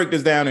 Let's break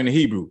this down in the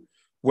Hebrew.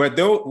 Where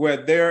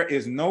there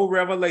is no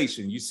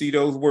revelation, you see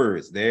those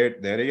words, there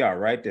they are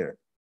right there.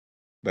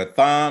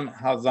 Bethan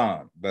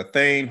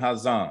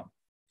Hazan.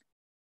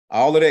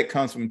 All of that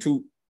comes from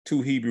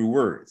two Hebrew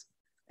words.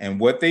 And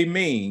what they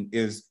mean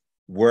is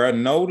where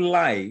no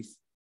life,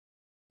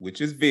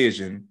 which is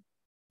vision,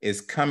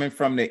 is coming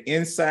from the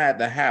inside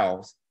the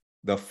house,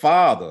 the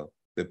father,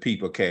 the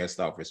people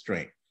cast off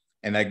restraint.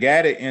 And I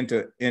got it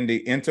in the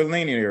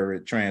interlinear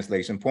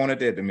translation,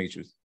 pointed at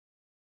Demetrius,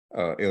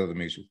 Elder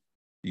Demetrius.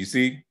 You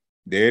see,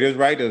 there it is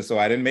right there. So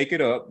I didn't make it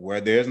up. Where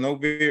there's no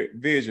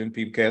vision,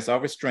 people cast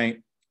off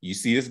restraint. You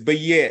see this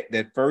bayet,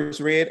 that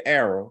first red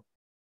arrow.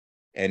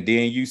 And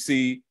then you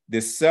see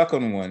this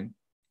second one,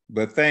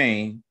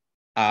 Bethane,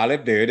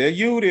 Aleph, there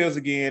Yud is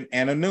again,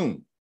 and a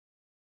Nun.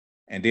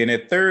 And then a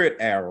third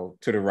arrow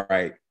to the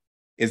right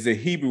is the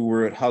Hebrew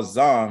word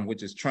Hazan,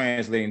 which is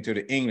translating to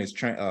the English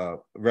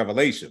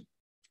revelation.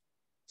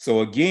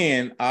 So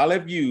again,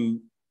 Aleph Yud,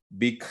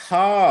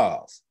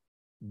 because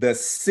the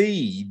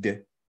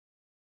seed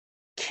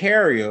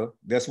carrier,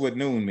 that's what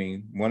Nun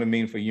means. One of the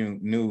means for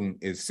Nun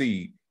is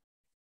seed.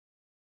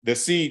 The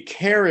seed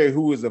carrier,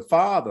 who is the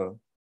father,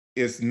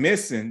 is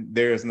missing.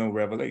 There is no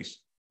revelation.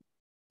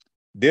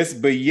 This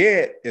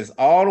bayet is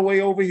all the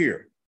way over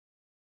here.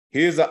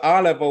 Here's an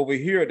aleph over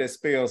here that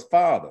spells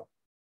father.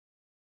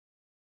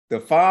 The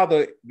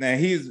father, now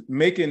he's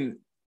being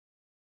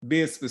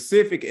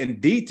specific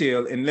and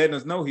detailed and letting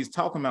us know he's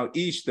talking about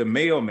Ish, the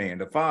male man,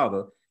 the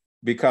father,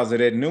 because of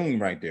that Nun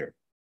right there.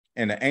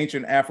 And the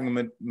ancient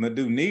African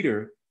Medu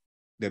Neter,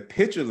 the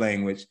picture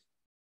language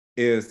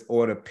is,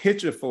 or the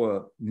picture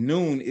for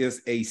Nun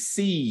is a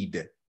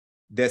seed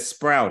that's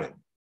sprouted.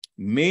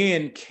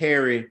 Men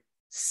carry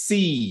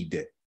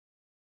seed.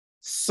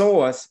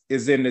 Source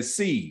is in the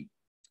seed.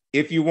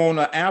 If you want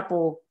an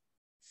apple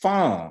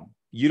farm,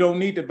 you don't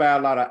need to buy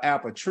a lot of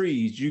apple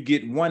trees. You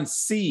get one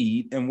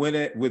seed, and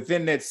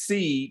within that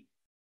seed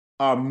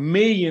are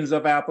millions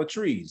of apple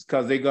trees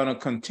because they're going to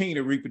continue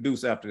to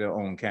reproduce after their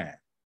own kind.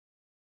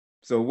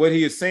 So what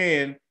he is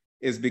saying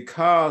is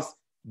because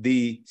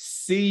the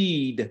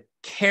seed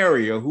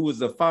carrier, who is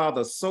the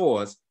father's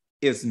source,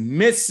 is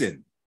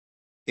missing.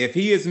 If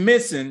he is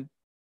missing,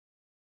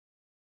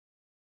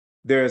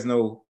 there is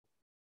no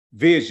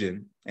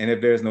vision. And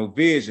if there's no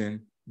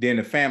vision, then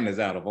the family is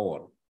out of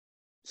order.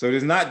 So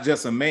it's not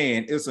just a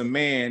man, it's a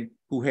man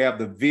who have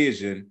the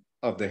vision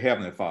of the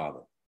Heavenly Father.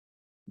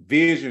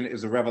 Vision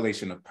is a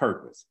revelation of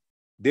purpose.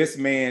 This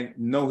man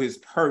know his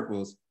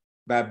purpose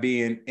by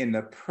being in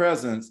the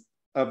presence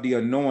of the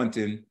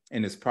anointing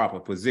in its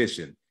proper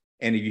position.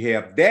 And if you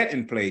have that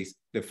in place,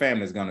 the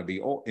family is going to be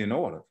in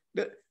order.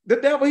 The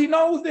devil, he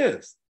knows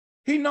this.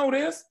 He know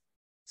this.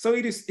 So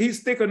he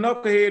stick a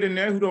knucklehead in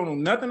there who don't know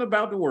nothing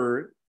about the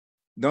word,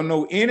 don't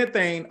know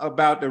anything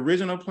about the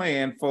original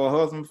plan for a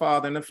husband,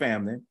 father, and the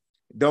family,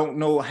 don't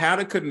know how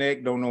to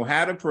connect, don't know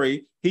how to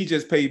pray. He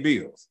just pay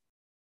bills.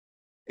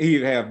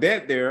 He'd have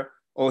that there,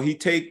 or he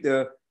take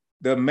the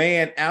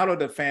man out of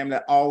the family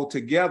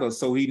altogether,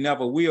 so he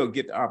never will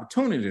get the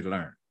opportunity to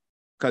learn.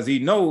 Because he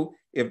know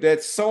if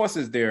that source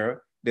is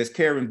there that's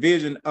carrying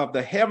vision of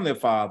the Heavenly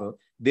Father,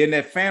 then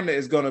that family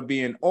is going to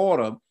be in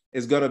order,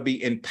 is going to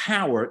be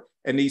empowered,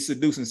 and these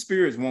seducing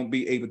spirits won't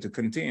be able to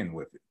contend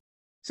with it.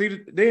 See,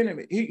 the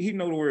enemy, he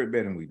knows the word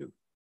better than we do.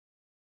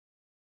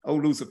 Oh,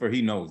 Lucifer,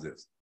 he knows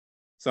this.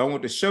 So I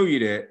want to show you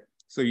that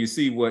so you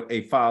see what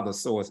a father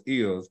source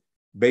is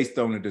based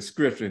on the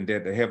description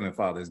that the Heavenly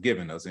Father has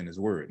given us in his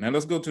word. Now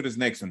let's go to this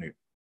next one here.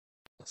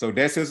 So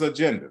that's his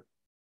agenda.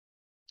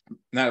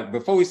 Now,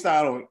 before we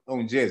start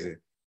on Jesse,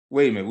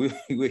 wait a minute,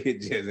 we'll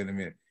hit Jesse in a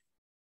minute.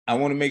 I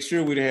want to make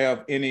sure we don't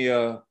have any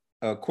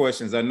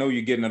questions. I know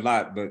you're getting a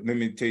lot, but let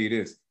me tell you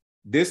this.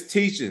 This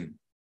teaching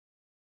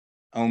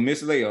on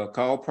Miss Leah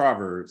called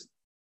Proverbs,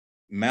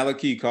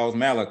 Malachi calls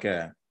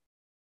Malachi.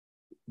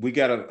 We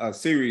got a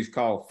series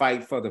called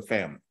Fight for the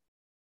Family.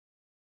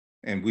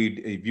 And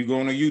if you go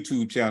on a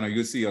YouTube channel,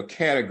 you'll see a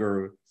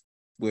category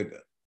with,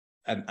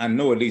 I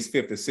know at least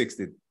 50,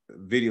 60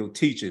 video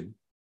teaching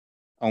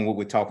on what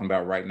we're talking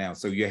about right now.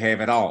 So you have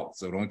it all.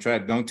 So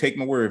don't take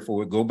my word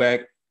for it. Go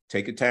back,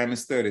 take your time and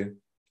study,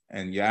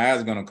 and your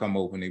eyes are going to come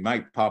open. They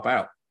might pop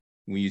out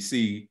when you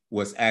see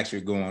what's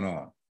actually going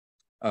on.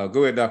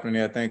 Go ahead, Dr.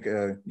 Neal. I think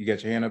you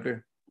got your hand up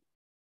there.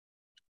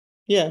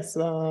 Yes.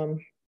 The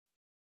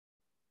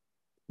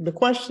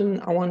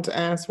question I wanted to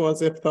ask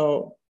was, if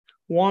the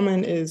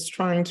woman is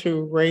trying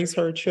to raise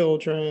her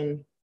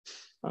children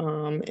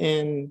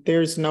and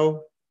there's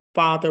no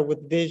father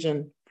with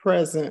vision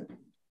present,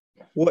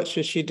 what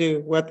should she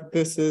do? Whether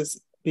this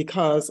is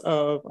because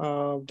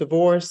of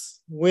divorce,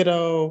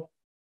 widow,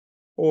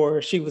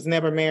 or she was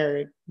never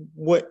married,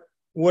 what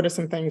are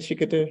some things she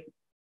could do?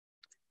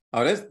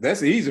 Oh,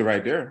 that's easy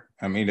right there.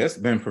 I mean, that's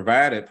been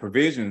provided.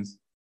 Provisions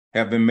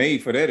have been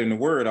made for that in the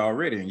word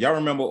already. And y'all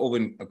remember over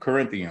in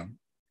Corinthians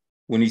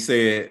when he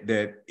said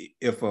that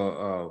if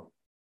a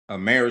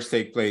marriage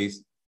take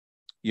place,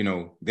 you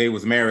know, they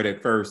was married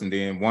at first and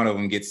then one of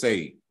them gets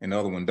saved and the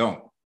other one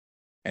don't.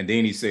 And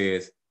then he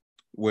says,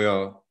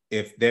 well,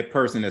 if that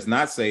person that's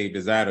not saved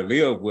desire to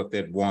live with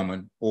that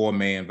woman or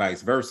man,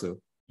 vice versa,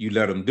 you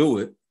let them do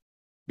it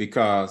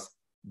because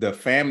the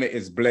family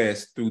is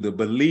blessed through the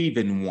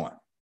believing one.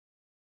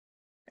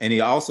 And he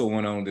also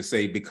went on to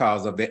say,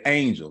 because of the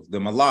angels, the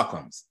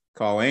Malachams,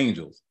 called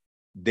angels,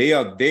 they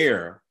are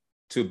there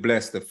to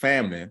bless the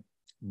family,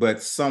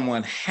 but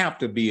someone have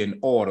to be in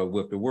order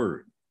with the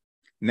word.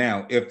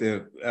 Now, if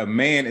a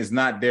man is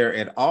not there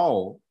at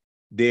all,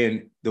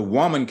 then the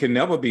woman can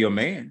never be a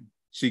man.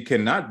 She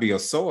cannot be a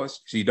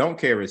source. She don't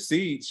carry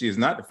seed. She is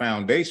not the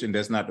foundation.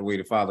 That's not the way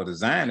the Father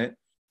designed it.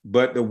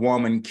 But the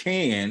woman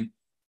can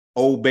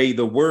obey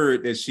the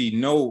word that she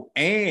know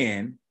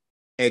and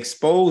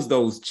expose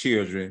those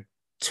children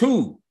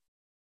to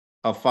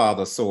a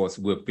father source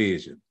with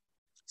vision.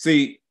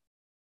 See,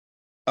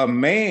 a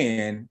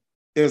man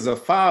is a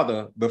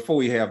father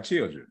before he have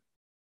children,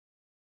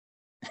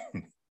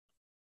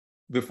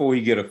 before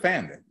he get a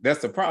family.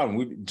 That's the problem.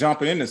 We're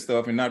jumping into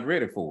stuff and not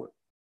ready for it.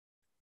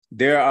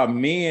 There are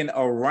men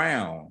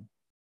around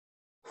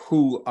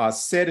who are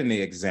setting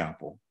the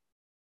example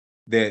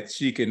that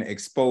she can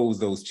expose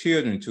those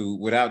children to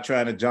without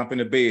trying to jump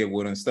into bed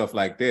with and stuff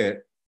like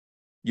that,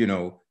 you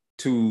know,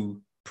 to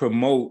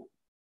promote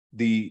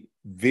the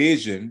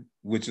vision,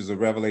 which is a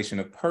revelation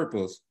of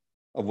purpose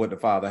of what the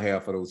Father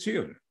had for those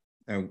children.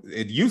 And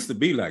it used to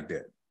be like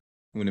that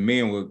when the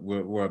men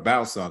were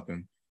about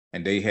something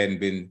and they hadn't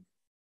been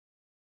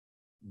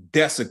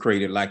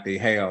desecrated like they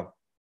have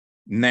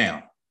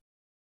now.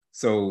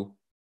 So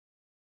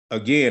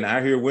again,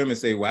 I hear women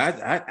say, well,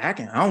 I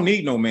don't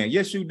need no man.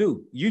 Yes, you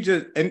do. You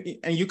just,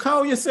 and you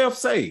call yourself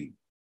saved.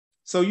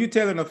 So you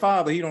telling the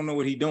Father he don't know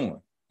what he's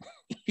doing,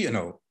 you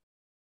know.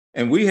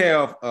 And we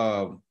have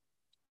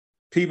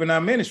people in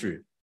our ministry,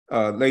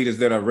 ladies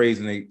that are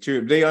raising their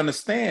children. They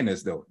understand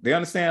this though. They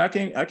understand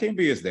I can't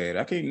be his dad.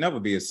 I can't never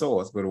be his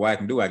source, but what I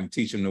can do, I can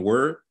teach him the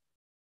word.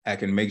 I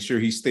can make sure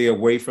he stay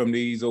away from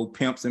these old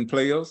pimps and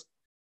players.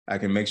 I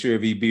can make sure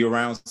if he be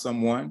around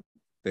someone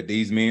that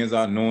these men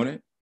are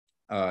anointed,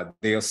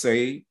 they'll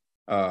say,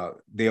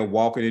 they're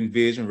walking in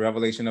vision,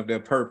 revelation of their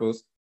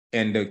purpose,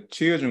 and the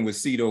children will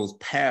see those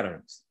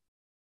patterns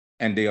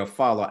and they'll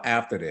follow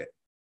after that.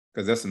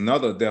 Because that's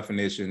another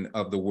definition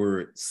of the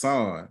word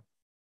son.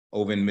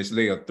 Over in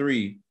Mishlei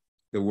 3,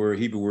 the word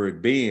Hebrew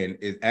word ben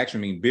is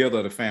actually mean builder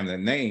of the family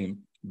name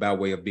by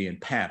way of being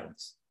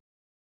patterns.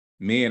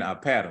 Men are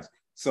patterns.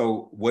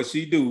 So what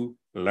she do,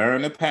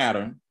 learn the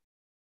pattern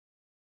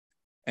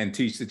and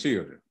teach the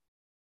children.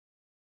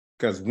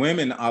 Because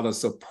women are the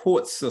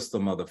support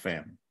system of the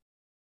family,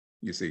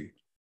 you see.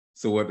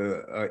 So what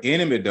the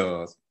enemy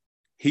does,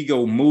 he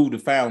go move the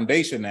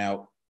foundation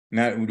out.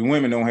 Now the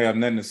women don't have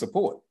nothing to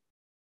support.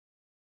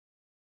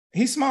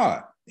 He's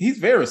smart. He's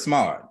very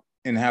smart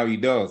in how he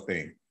does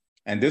things.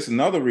 And this is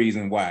another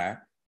reason why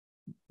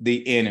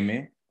the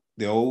enemy,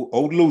 the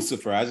old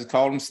Lucifer, I just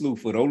call him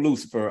Slewfoot, old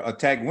Lucifer,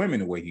 attack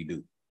women the way he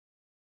do.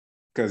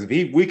 Because if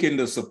he weakened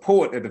the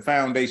support that the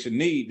foundation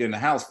need, then the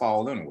house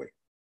fall anyway.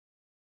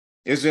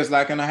 It's just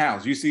like in a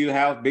house. You see the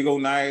house, big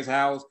old nice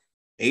house,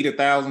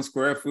 80,000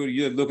 square foot.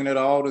 You're looking at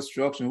all the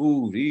structure.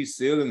 Ooh, these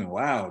ceilings.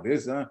 Wow,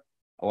 this, Well,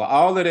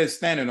 all of that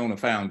standing on a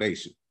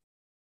foundation.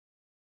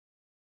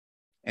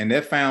 And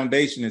that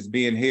foundation is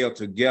being held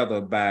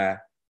together by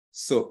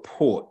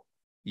support.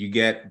 You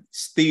got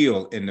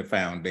steel in the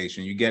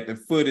foundation. You got the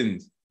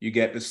footings. You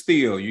got the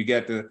steel. You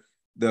got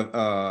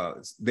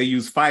they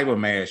use fiber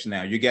mesh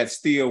now. You got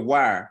steel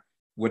wire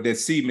with that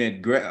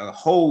cement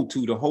hold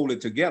to hold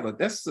it together.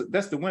 That's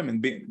the women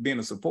being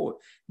a support.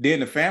 Then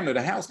the family,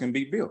 the house can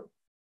be built.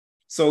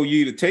 So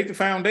you either take the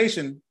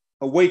foundation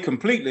away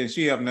completely and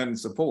she have nothing to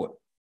support,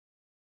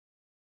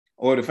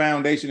 or the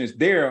foundation is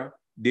there,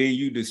 then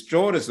you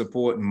destroy the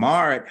support,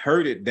 mar it,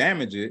 hurt it,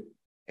 damage it,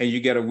 and you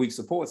get a weak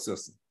support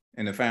system,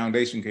 and the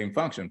foundation can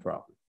function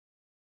properly.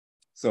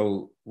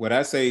 So what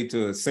I say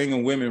to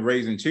single women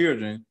raising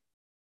children,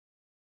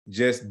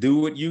 just do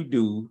what you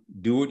do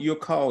what you're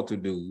called to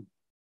do,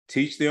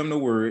 teach them the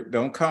word,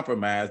 don't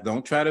compromise,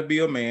 don't try to be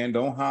a man,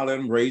 don't holler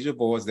and raise your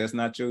voice. That's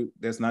not your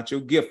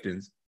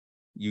giftings.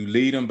 You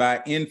lead them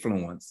by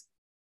influence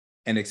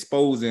and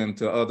expose them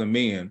to other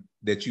men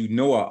that you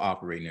know are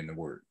operating in the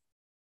word.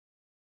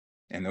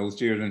 And those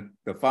children,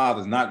 the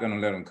father's not going to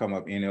let them come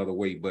up any other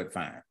way but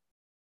fine.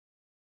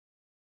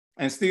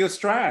 And still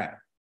strive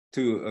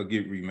to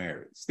get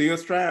remarried. Still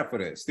strive for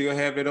that. Still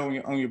have it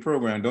on your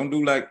program. Don't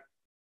do like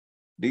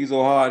these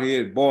are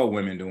hard-headed boy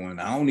women doing.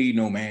 I don't need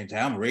no man. I'm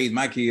going to raise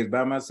my kids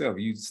by myself.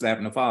 You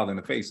slapping the father in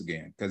the face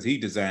again because he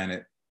designed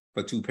it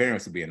for two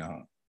parents to be in the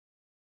home.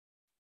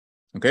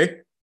 Okay?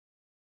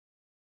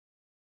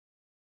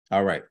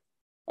 All right.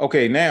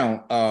 Okay,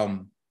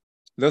 now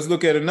let's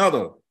look at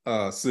another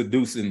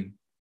seducing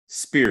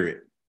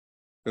spirit.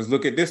 Let's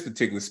look at this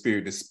particular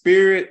spirit, the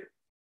spirit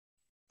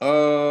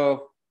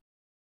of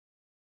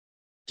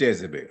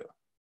Jezebel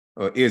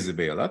or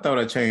Isabel. I thought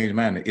I changed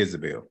mine to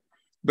Isabel.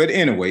 But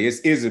anyway, it's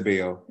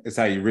Isabel. It's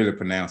how you really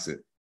pronounce it.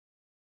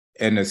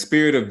 And the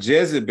spirit of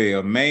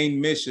Jezebel, main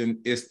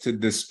mission is to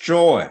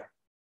destroy,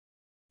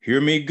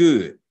 hear me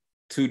good,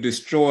 to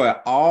destroy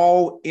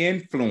all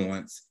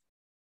influence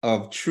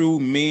of true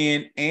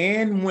men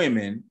and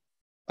women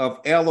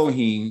of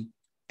Elohim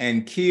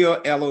and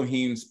kill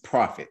Elohim's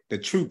prophet, the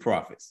true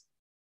prophets,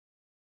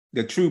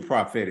 the true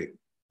prophetic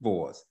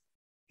voice.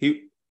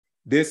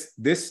 This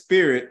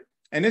spirit,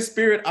 and this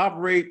spirit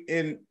operate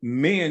in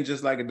men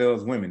just like it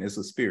does women. It's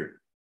a spirit.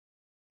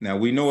 Now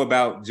we know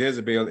about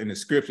Jezebel in the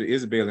scripture.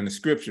 Isabel in the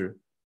scripture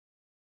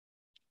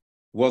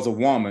was a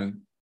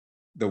woman,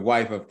 the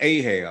wife of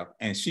Ahab,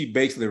 and she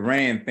basically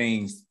ran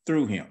things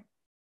through him.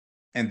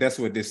 And that's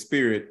what this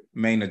spirit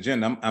main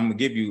agenda, I'm gonna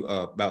give you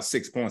about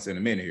 6 points in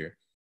a minute here,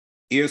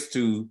 is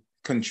to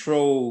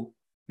control,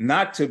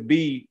 not to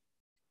be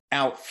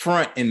out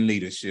front in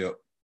leadership,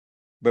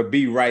 but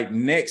be right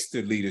next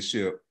to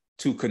leadership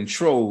to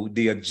control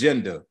the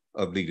agenda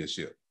of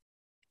leadership,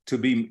 to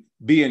be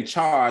in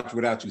charge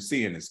without you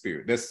seeing the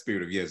spirit. That's the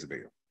spirit of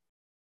Jezebel.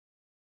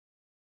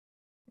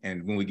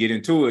 And when we get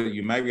into it,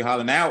 you might be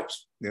hollering,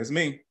 ouch, that's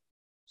me.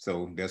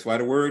 So that's why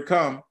the word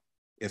come.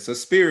 It's a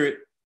spirit,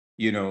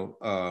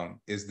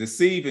 it's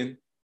deceiving.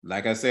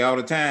 Like I say all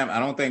the time, I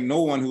don't think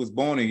no one who was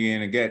born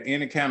again and got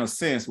any kind of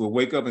sense will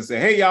wake up and say,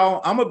 hey,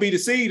 y'all, I'm going to be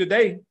deceived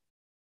today.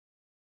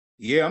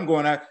 Yeah, I'm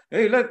going out.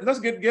 Hey, let's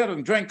get together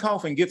and drink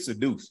coffee and get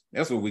seduced.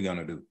 That's what we're going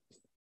to do.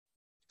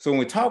 So when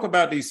we talk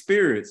about these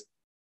spirits,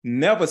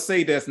 never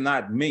say that's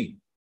not me.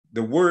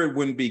 The word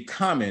wouldn't be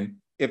coming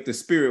if the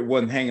spirit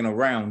wasn't hanging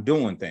around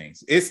doing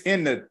things. It's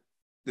in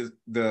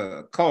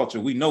the culture.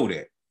 We know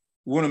that.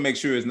 We want to make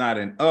sure it's not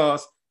in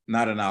us,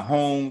 not in our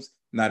homes,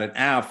 not in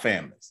our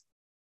families.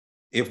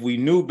 If we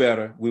knew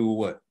better, we would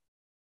what?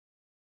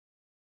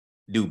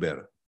 Do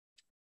better.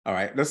 All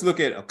right, let's look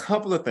at a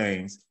couple of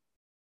things.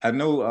 I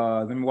know,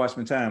 let me watch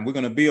my time. We're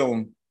going to be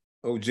on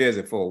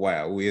Jezebel for a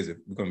while. Who is it?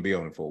 We're going to be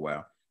on it for a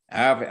while.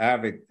 I've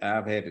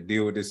had to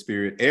deal with this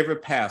spirit. Every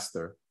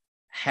pastor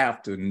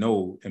have to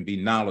know and be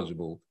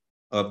knowledgeable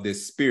of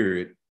this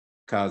spirit,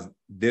 because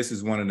this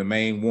is one of the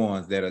main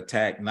ones that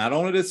attack not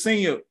only the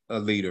senior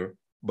leader,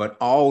 but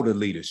all the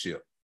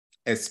leadership,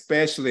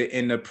 especially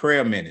in the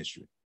prayer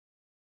ministry.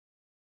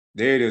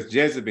 There it is,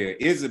 Jezebel,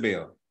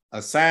 Isabel,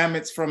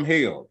 assignments from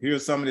hell.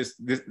 Here's some of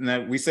this.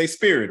 Now we say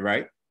spirit,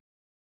 right?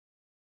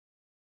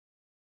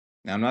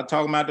 Now I'm not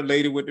talking about the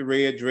lady with the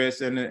red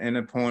dress and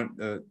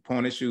the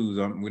pointed shoes.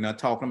 We're not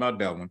talking about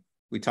that one.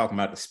 We're talking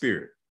about the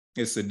spirit.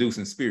 It's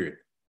seducing spirit.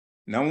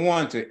 Number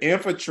one, to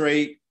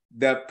infiltrate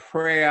the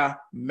prayer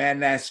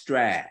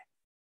ministry.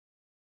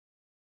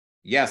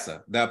 Yes,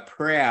 sir, the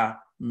prayer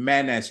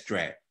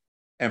ministry.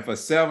 And for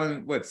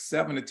 7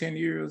 to 10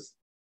 years,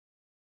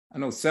 I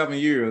know 7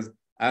 years,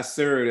 I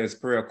served as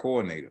prayer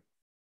coordinator.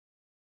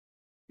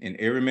 In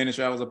every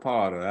ministry I was a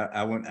part of,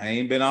 I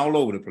ain't been all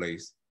over the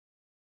place.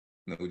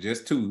 No,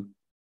 just 2.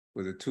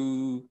 Was it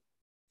 2,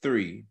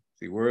 3?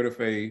 See, Word of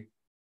Faith.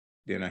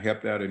 Then I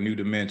helped out in New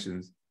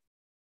Dimensions,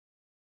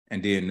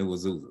 and then New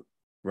Azusa.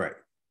 Right.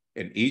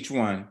 And each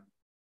one,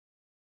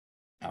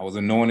 I was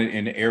anointed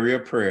in the area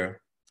of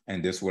prayer,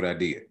 and this is what I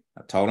did.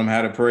 I taught them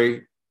how to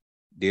pray,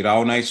 did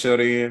all night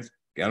shut-ins,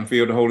 got them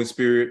filled with the Holy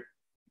Spirit,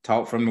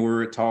 taught from the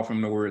word, taught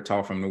from the word,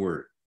 taught from the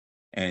word.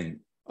 And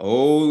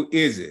old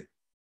Izzy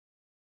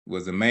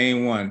was the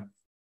main one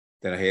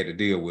that I had to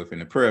deal with in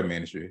the prayer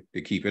ministry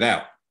to keep it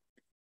out.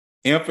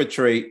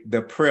 Infiltrate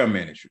the prayer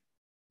ministry.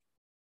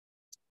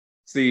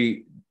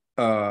 See,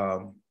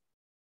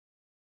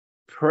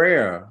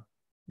 prayer,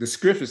 the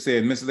scripture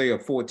said, Miscellany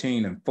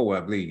 14:4,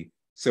 I believe,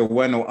 so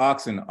where no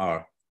oxen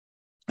are.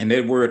 And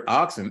that word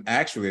oxen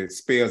actually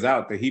spells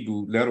out the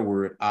Hebrew letter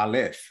word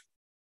aleph.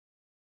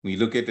 When you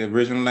look at the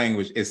original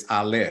language, it's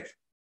aleph.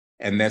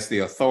 And that's the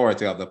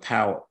authority of the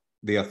power,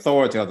 the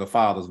authority of the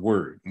Father's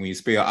word. When you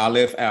spell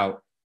aleph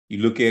out, you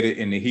look at it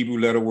in the Hebrew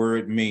letter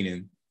word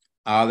meaning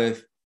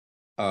aleph,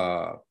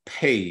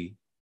 pay,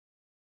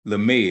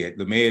 lamed.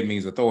 Lamed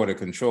means authority,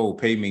 control.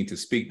 Pay means to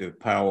speak the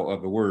power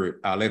of the word.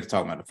 Aleph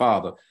talking about the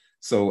Father.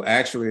 So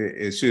actually,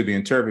 it should be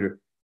interpreted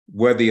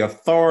where the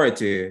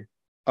authority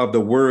of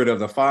the word of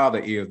the Father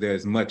is,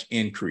 there's much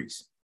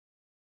increase.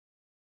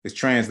 It's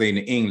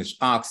translated in English,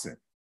 oxen.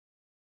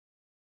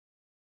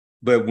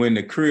 But when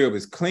the crib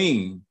is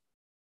clean,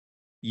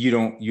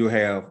 you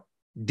have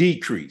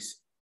decrease.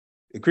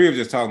 The crib is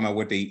just talking about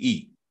what they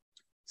eat.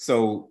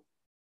 So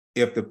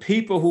if the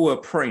people who are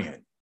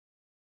praying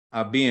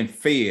are being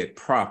fed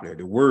properly,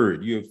 the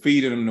word, you're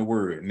feeding them the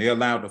word, and they're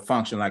allowed to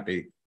function like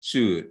they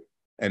should,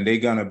 and they're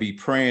going to be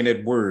praying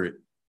that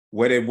word,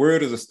 where that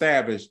word is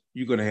established,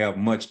 you're going to have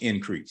much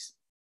increase.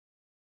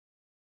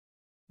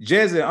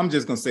 Jezebel, I'm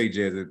just going to say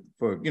Jezebel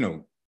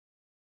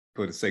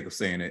for the sake of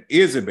saying it.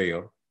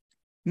 Isabel,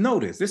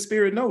 notice, this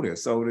spirit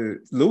noticed. So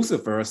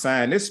Lucifer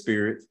assigned this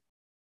spirit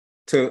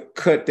to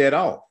cut that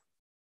off.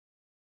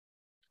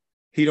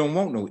 He don't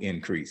want no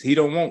increase. He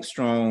don't want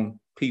strong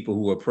people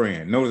who are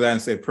praying. Notice I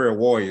didn't say prayer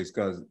warriors,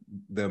 because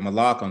the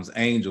Malachim's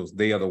angels,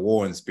 they are the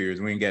warring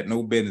spirits. We ain't got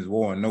no business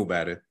warring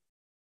nobody.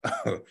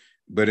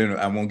 But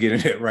I won't get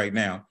into that right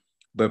now.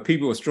 But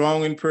people are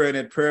strong in prayer,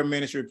 that prayer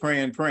ministry,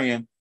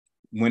 praying.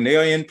 When they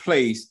are in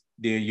place,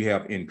 then you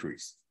have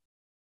increase.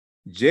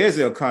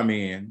 Jezebel come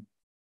in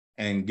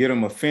and get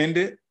them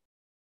offended,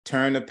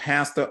 turn the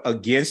pastor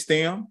against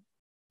them,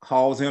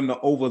 cause him to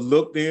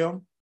overlook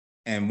them.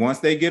 And once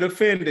they get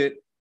offended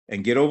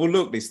and get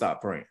overlooked, they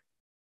stop praying.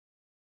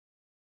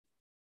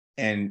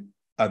 And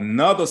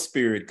another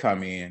spirit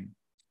come in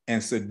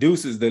and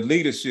seduces the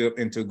leadership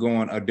into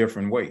going a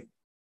different way.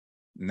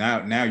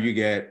 Now you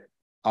got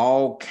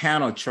all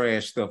kind of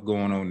trash stuff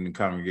going on in the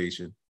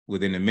congregation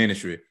within the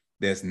ministry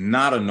that's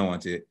not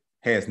anointed,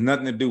 has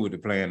nothing to do with the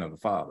plan of the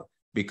Father,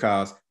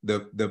 because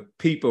the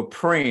people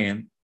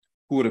praying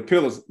who are the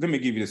pillars. Let me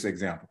give you this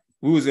example.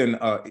 We was in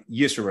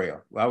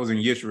Yisrael. I was in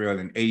Yisrael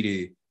in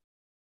 80,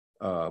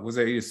 was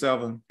that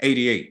 87?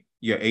 88.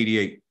 Yeah,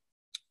 88.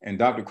 And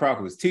Dr.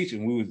 Crocker was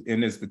teaching. We was in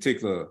this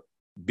particular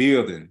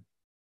building,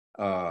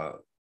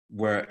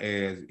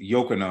 whereas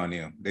Yochanan and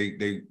them,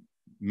 they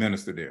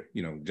ministered there,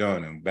 John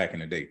and them back in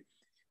the day.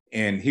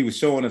 And he was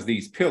showing us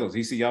these pillars.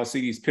 He said, y'all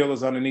see these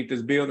pillars underneath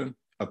this building?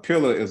 A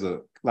pillar is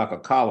like a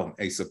column,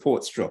 a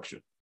support structure.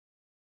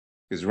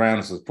 It's around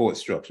a support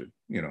structure,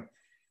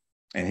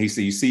 And he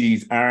said, you see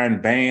these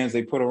iron bands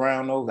they put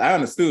around those? I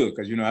understood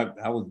because,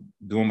 I was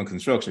doing my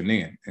construction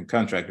then and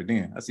contractor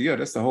then. I said, yeah,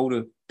 that's to hold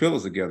the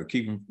pillars together,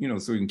 keep them,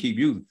 so we can keep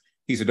using.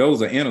 He said,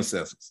 those are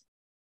intercessors.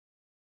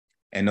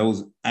 And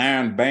those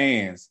iron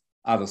bands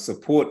are the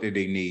support that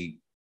they need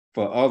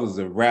for others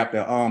to wrap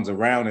their arms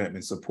around them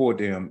and support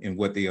them in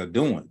what they are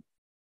doing,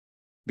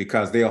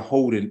 because they're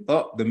holding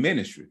up the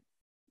ministry.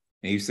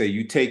 And you say,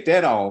 you take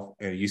that off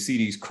and you see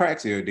these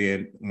cracks here,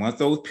 then once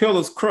those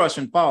pillars crush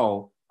and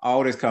fall,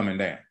 all is coming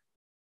down.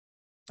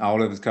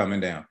 All of it's coming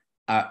down.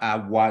 I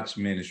watched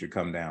ministry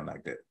come down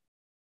like that,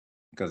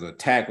 because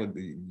attack with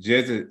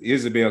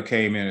Isabel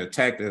came in and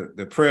attacked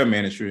the prayer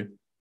ministry,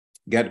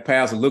 got the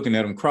pastor looking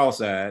at them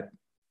cross-eyed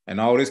and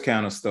all this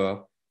kind of stuff.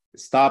 It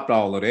stopped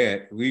all of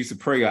that. We used to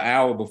pray an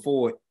hour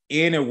before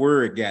any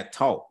word got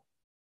taught.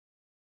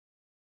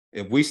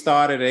 If we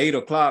started at 8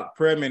 o'clock,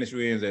 prayer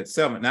ministry ends at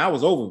 7. Now I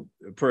was over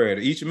prayer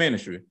to each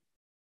ministry.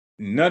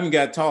 Nothing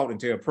got taught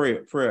until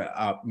prayer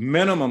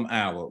minimum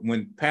hour.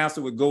 When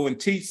pastor would go and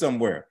teach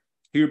somewhere,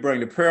 he would bring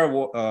the prayer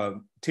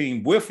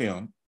team with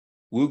him.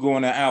 We'll go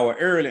in an hour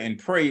early and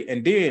pray,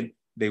 and then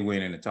they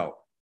went in and talk.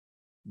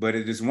 But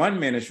at this one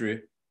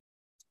ministry,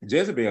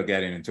 Jezebel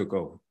got in and took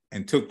over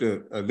and took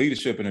the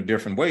leadership in a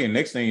different way. And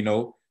next thing you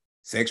know,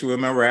 sexual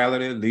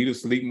immorality,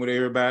 leaders sleeping with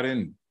everybody,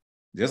 and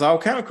just all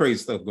kind of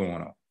crazy stuff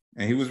going on.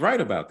 And he was right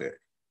about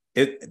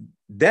that.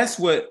 That's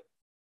what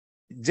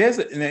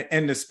Jezebel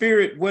and the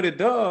spirit, what it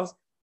does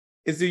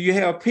is that you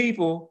have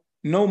people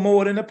know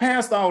more than the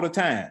pastor all the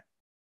time.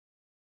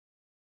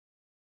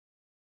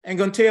 And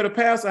gonna tell the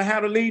pastor how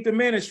to lead the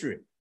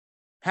ministry,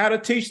 how to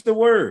teach the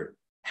word,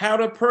 how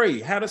to pray,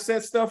 how to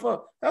set stuff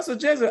up. That's a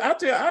Jezebel.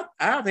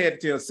 I've had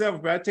to tell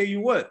several, but I tell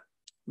you what,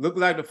 look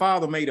like the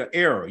Father made an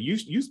error. You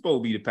supposed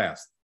to be the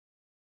pastor.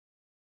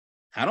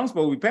 I don't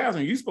supposed to be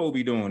pastoring. You supposed to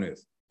be doing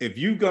this. If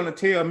you're gonna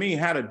tell me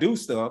how to do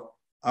stuff,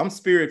 I'm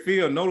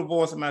spirit-filled, know the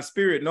voice of my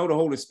spirit, know the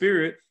Holy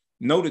Spirit,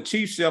 know the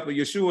chief shepherd,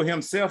 Yeshua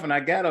himself, and I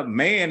got a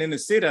man in the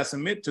city I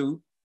submit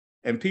to.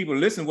 and people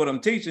listen to what I'm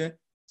teaching.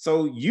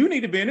 So you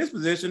need to be in this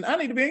position. I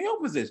need to be in your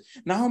position.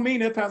 No, I don't mean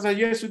that, Pastor.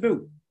 Yes, you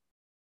do.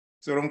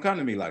 So don't come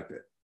to me like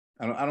that.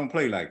 I don't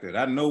play like that.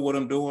 I know what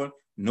I'm doing,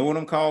 know what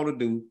I'm called to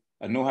do.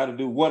 I know how to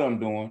do what I'm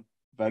doing.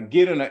 If I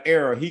get in an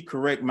error, he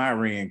correct my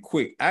rear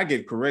quick. I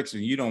get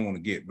correction you don't want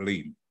to get,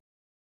 believe me.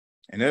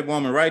 And that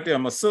woman right there,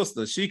 my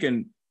sister, she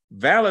can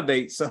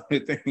validate some of the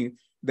things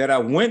that I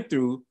went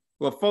through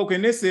where folk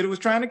in this city was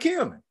trying to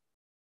kill me.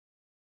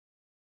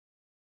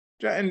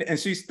 And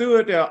she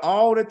stood there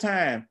all the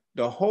time,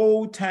 the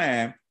whole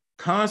time,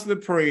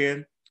 constantly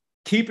praying,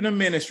 keeping the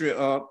ministry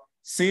up,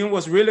 seeing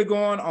what's really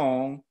going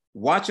on,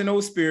 watching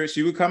those spirits.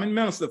 She would come and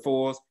minister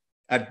for us,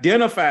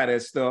 identify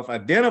that stuff,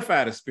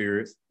 identify the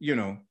spirits, you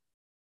know.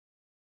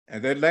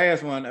 And that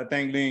last one, I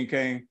think Lynn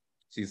came,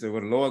 she said,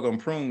 well, the Lord gonna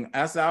prune.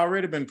 I said, I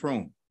already been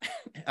pruned.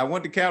 I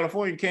went to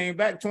California, came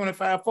back,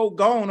 25 folk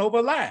gone over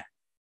a lie.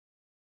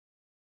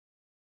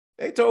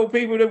 They told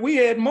people that we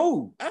had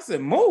moved. I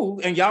said,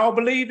 move? And y'all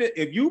believe it?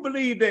 If you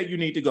believe that, you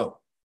need to go.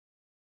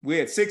 We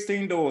had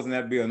 16 doors in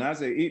that building. I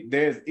said,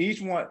 there's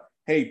each one,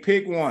 hey,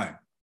 pick one,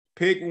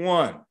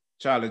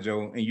 Charlie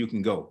Joe, and you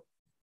can go.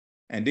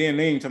 And then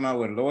Lynn talking about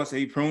what the Lord said,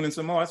 he pruning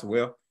some more. I said,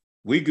 well,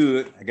 we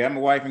good. I got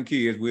my wife and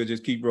kids. We'll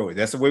just keep rolling.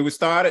 That's the way we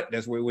started.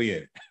 That's where we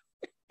at.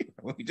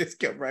 We just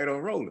kept right on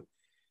rolling.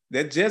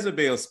 That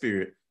Jezebel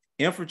spirit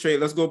infiltrate.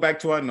 Let's go back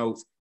to our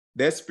notes.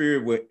 That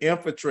spirit will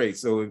infiltrate.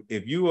 So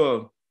if you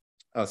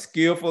are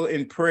skillful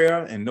in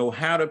prayer and know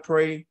how to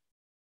pray,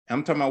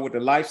 I'm talking about with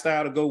the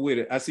lifestyle to go with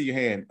it. I see your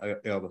hand,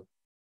 Elder,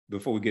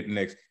 before we get to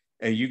next.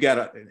 And you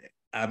got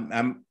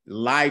I'm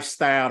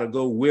lifestyle to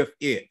go with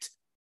it.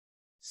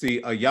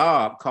 See, a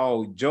Job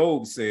called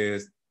Job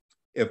says,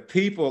 if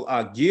people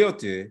are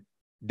guilty,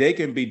 they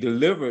can be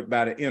delivered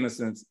by the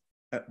innocence,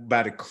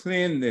 by the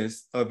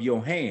cleanness of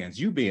your hands,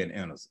 you being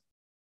innocent.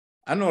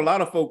 I know a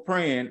lot of folk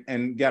praying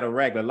and got a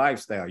regular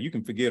lifestyle. You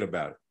can forget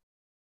about it.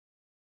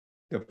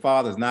 The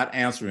Father's not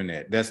answering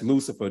that. That's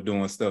Lucifer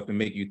doing stuff to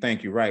make you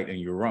think you're right and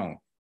you're wrong.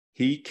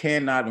 He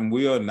cannot and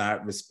will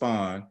not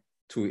respond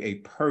to a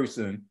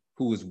person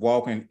who is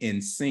walking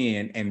in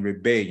sin and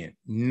rebellion.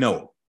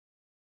 No.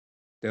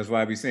 That's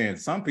why I be saying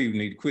some people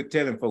need to quit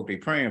telling folk they're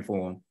praying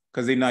for them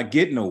because they're not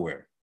getting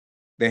nowhere.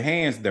 Their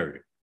hands dirty.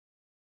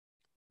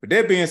 But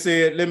that being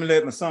said, let me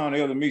let my son,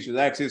 Elder Misha,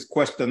 ask his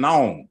question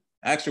on.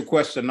 Ask your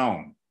question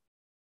on.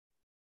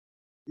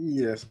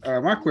 Yes,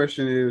 my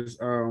question is,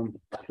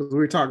 because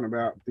we're talking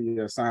about the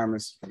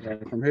assignments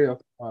from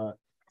hell,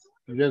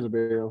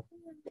 Jezebel,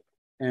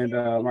 and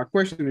my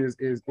question is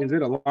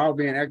it a law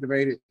being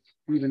activated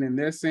even in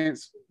that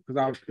sense?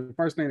 Because the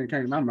first thing that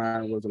came to my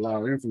mind was a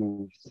law of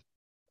influence.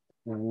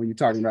 When you're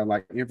talking about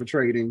like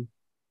infiltrating,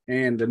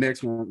 and the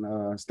next one,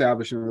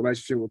 establishing a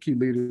relationship with key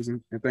leaders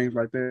and things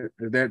like that.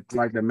 Is that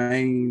like the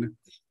main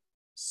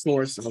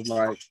source of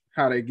like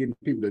how they get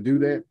people to do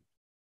that?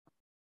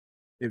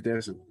 If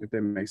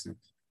that makes sense.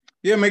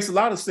 Yeah, it makes a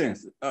lot of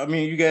sense. I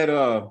mean, you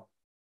got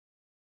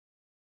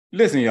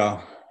listen,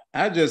 y'all,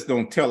 I just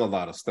don't tell a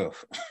lot of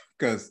stuff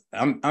because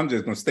I'm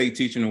just gonna stay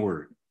teaching the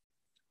word.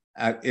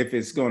 If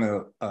it's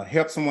gonna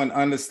help someone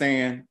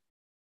understand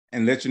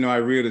and let you know how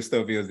real this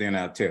stuff is, then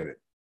I'll tell it.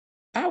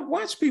 I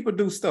watch people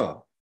do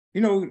stuff.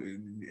 You know,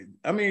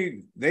 I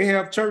mean, they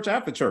have church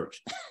after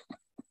church.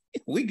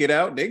 We get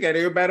out, they got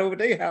everybody over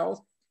their house,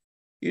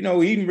 you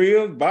know, eating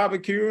ribs,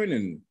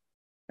 barbecuing,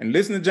 and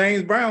listening to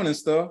James Brown and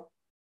stuff,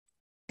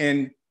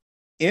 and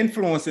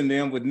influencing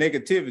them with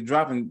negativity,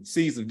 dropping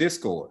seeds of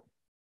discord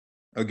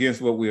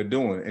against what we're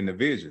doing in the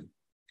vision.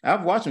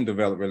 I've watched them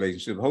develop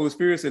relationships. The Holy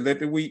Spirit said, let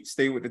the wheat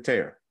stay with the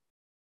tare.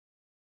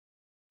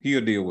 He'll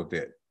deal with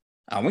that.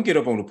 I won't get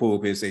up on the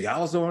pulpit and say,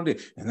 y'all was doing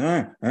this.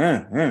 I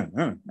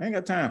ain't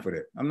got time for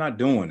that. I'm not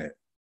doing that.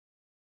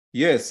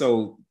 Yeah,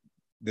 so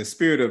the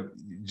spirit of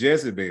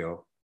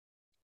Jezebel,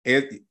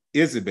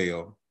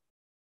 Isabel,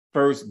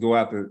 first go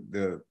after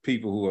the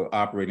people who are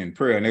operating in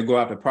prayer, and they go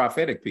after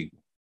prophetic people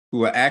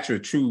who are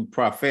actually true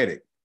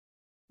prophetic.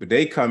 But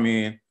they come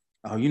in,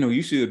 oh, you know,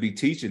 you should be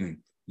teaching and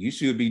you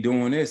should be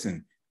doing this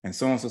and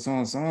so on,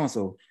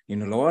 so, you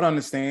know, Lord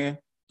understand.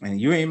 And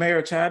you ain't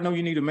married a child. No,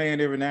 you need a man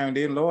every now and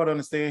then. Lord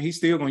understand, he's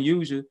still gonna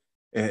use you.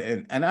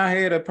 And I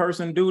had a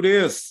person do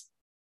this.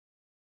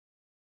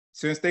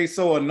 Since they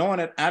so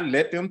anointed, I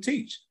let them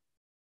teach.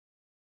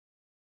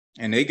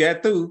 And they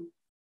got through.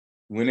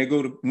 When they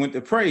went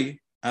to pray,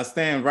 I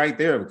stand right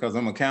there because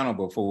I'm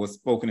accountable for what's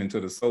spoken into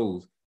the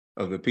souls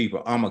of the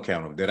people. I'm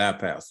accountable that I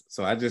pastor.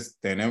 So I just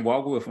stand there and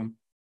walk with them.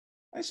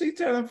 And she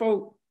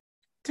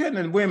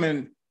telling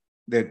women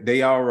that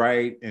they all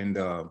right and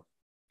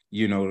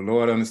you know, the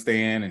Lord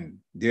understand and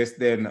this,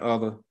 that, and the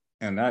other.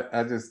 And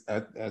I just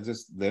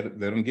let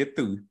them get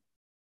through.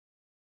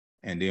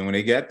 And then when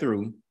they got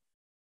through,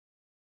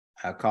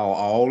 I call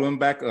all of them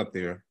back up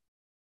there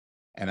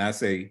and I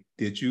say,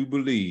 did you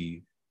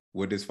believe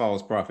what this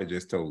false prophet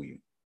just told you?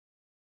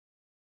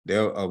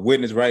 There a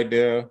witness right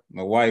there,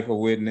 my wife a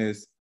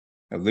witness,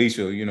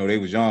 Alicia, you know, they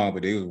was young,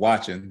 but they was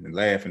watching and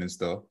laughing and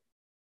stuff.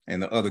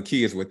 And the other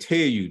kids would tell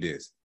you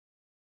this.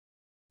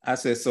 I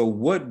said, so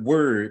what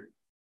word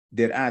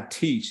that I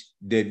teach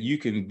that you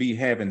can be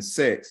having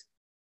sex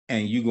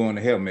and you going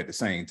to heaven at the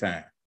same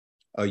time?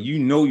 You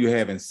know you're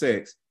having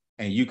sex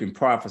and you can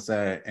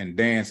prophesy and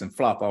dance and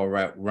flop all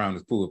right around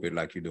the pulpit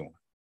like you're doing.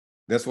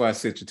 That's why I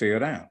sit your tail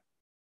down.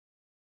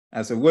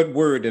 I said, what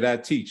word did I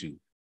teach you?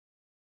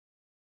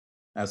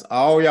 That's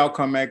all y'all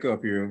come back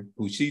up here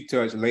who she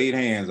touched, laid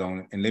hands on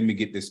it, and let me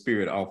get this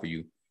spirit off of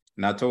you.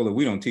 And I told her,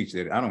 we don't teach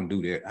that. I don't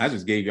do that. I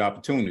just gave you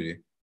opportunity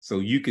so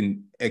you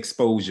can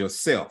expose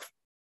yourself.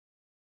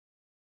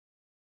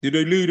 Did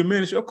they leave the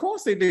ministry? Of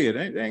course they did.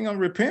 They ain't gonna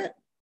repent.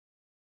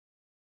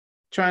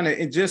 Trying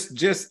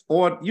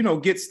to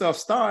get stuff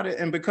started.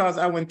 And because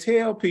I wouldn't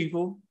tell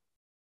people,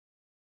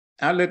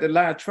 I let the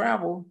lie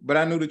travel, but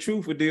I knew the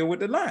truth would deal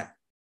with the lie.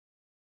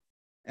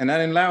 And I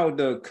didn't allow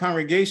the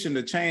congregation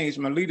to change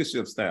my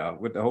leadership style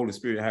with the Holy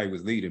Spirit, how he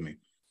was leading me.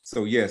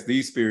 So yes,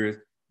 these spirits,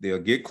 they'll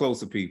get close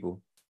to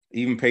people,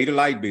 even pay the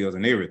light bills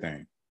and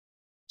everything.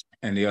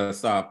 And they'll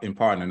stop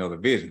imparting another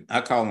vision.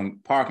 I call them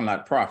parking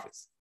lot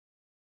prophets.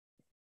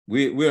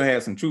 We'll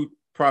have some true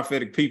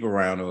prophetic people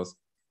around us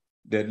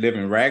that live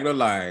in regular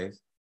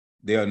lives.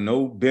 They are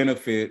no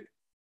benefit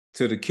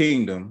to the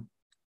kingdom.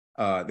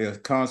 They're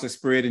constant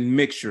spreading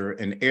mixture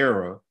and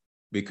error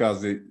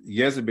because the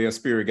Jezebel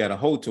spirit got a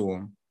hold to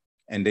them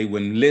and they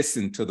wouldn't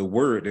listen to the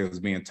word that was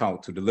being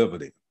taught to deliver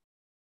them.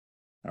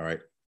 All right,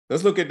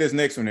 let's look at this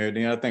next one here.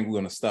 Then I think we're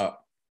going to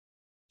stop.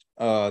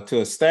 To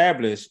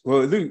establish,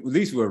 well, at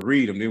least we'll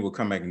read them, then we'll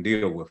come back and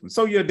deal with them.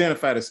 So you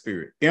identify the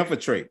spirit,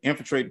 infiltrate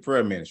the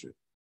prayer ministry,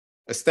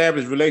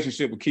 establish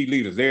relationship with key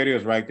leaders. There it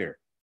is right there.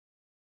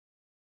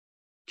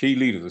 Key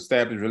leaders,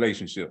 establish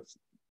relationships.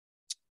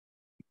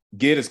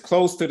 Get as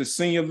close to the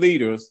senior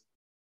leaders,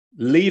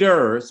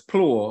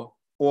 plural,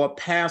 or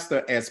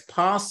pastor as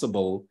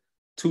possible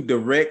to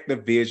direct the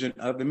vision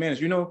of the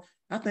ministry. You know,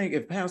 I think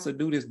if pastor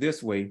do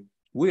this way,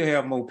 we'll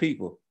have more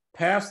people.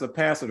 Pastor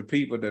the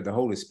people that the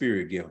Holy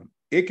Spirit give them.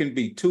 It can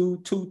be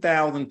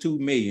 2,000, 2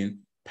 million.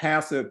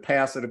 Pastor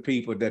the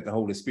people that the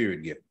Holy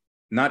Spirit give them,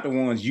 not the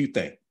ones you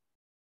think.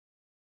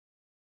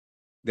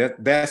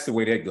 That's the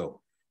way that goes.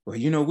 Well,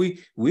 you know,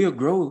 we'll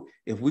grow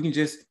if we can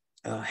just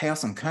have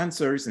some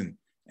concerts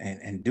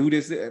and do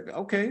this.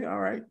 Okay, all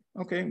right.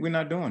 Okay, we're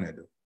not doing that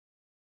though.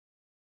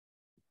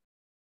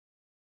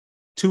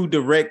 To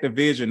direct the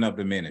vision of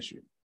the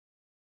ministry.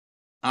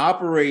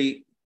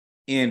 Operate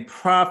in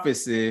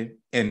prophecy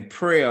and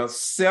prayer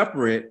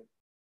separate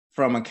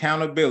from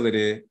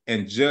accountability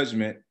and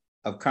judgment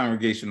of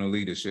congregational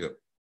leadership.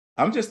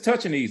 I'm just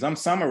touching these. I'm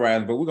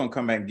summarizing, but we're going to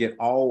come back and get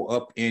all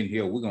up in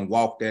here. We're going to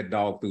walk that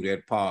dog through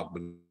that park,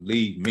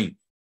 believe me.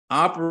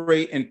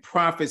 Operate in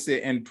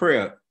prophecy and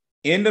prayer.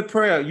 In the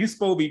prayer, you're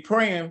supposed to be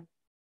praying.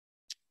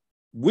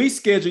 We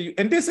schedule you,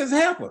 and this has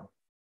happened.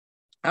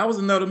 I was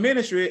in another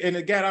ministry, and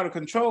it got out of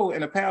control,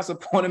 and the pastor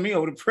pointed me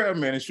over to prayer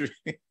ministry.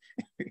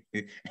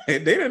 They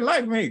didn't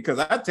like me because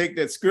I take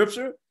that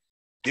scripture.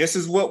 This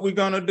is what we're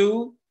going to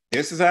do.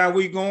 This is how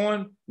we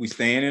going. We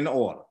stand in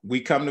order.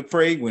 We come to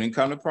pray. We didn't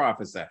come to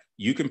prophesy.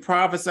 You can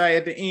prophesy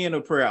at the end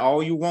of prayer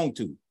all you want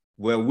to.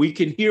 Well, we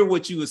can hear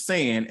what you were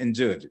saying and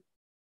judge it.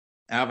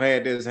 I've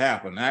had this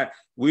happen.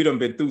 We done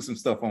been through some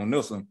stuff on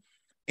this one.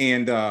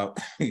 And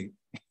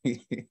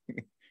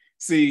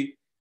see,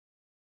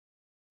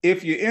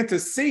 if you're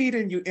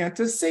interceding, you're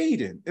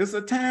interceding. It's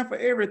a time for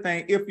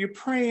everything. If you're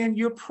praying,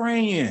 you're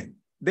praying.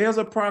 There's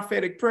a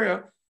prophetic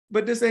prayer,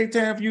 but this ain't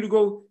time for you to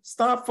go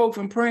stop folk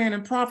from praying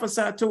and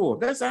prophesy to them.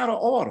 That's out of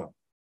order.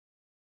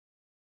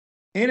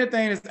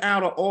 Anything that's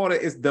out of order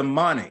is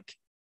demonic.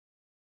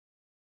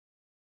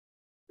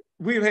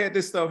 We've had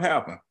this stuff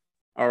happen,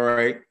 all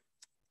right?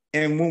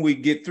 And when we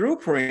get through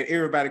praying,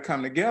 everybody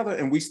come together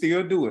and we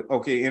still do it.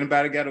 Okay,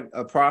 anybody got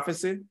a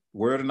prophecy,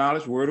 word of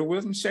knowledge, word of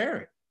wisdom, share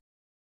it.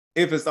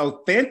 If it's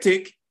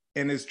authentic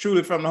and it's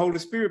truly from the Holy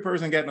Spirit,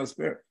 person got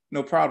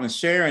no problem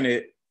sharing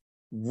it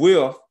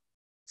with,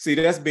 see,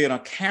 that's being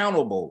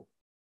accountable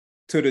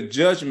to the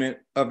judgment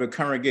of the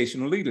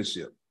congregational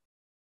leadership.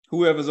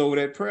 Whoever's over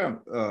that prayer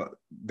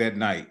that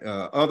night,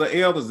 other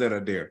elders that are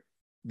there,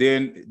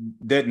 then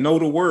that know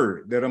the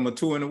word, that are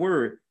mature in the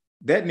word,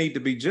 that need to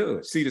be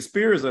judged. See, the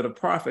spirits of the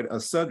prophet are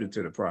subject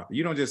to the prophet.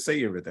 You don't just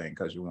say everything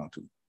because you want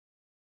to.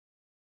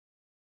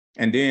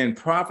 And then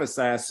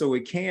prophesy so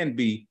it can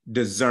be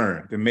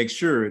discerned to make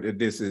sure that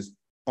this is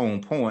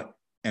on point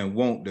and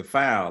won't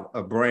defile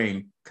or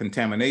bring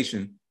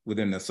contamination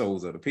within the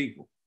souls of the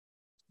people.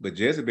 But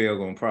Jezebel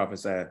gonna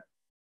prophesy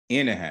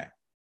anyhow.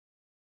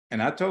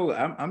 And I told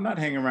her, I'm not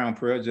hanging around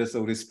prayer just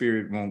so this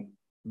spirit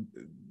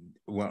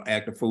won't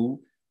act a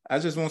fool. I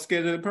just won't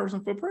schedule a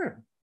person for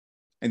prayer.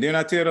 And then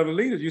I tell other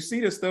leaders, you see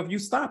this stuff, you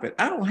stop it.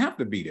 I don't have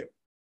to be there.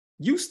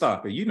 You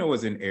stop it. You know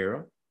it's in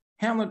error.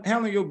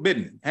 Handle your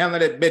business. Handle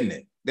that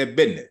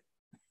business.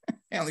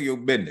 Handle your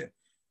business.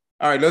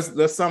 All right,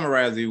 let's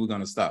summarize it. We're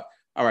going to stop.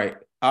 All right,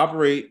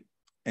 operate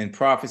in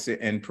prophecy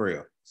and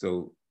prayer.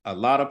 So a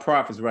lot of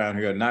prophets around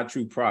here are not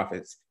true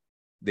prophets.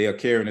 They are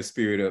carrying the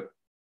spirit of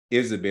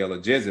Isabel or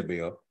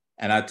Jezebel.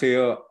 And I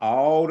tell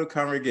all the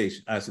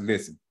congregation, I said,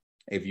 listen,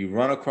 if you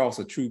run across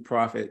a true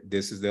prophet,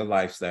 this is their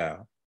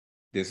lifestyle.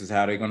 This is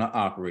how they're going to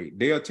operate.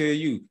 They'll tell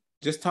you,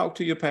 just talk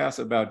to your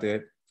pastor about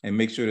that and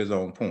make sure it's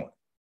on point.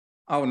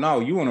 Oh, no,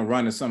 you want to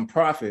run to some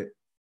prophet,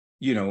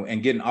 you know,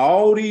 and getting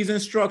all these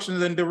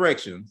instructions and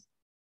directions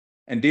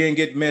and then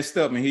get messed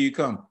up. And here you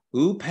come.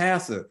 Ooh,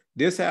 pastor,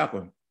 this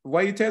happened.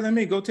 Why are you telling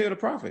me? Go tell the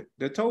prophet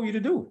that told you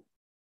to do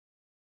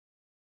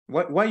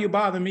it. Why are you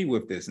bothering me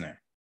with this now?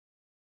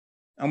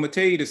 I'm going to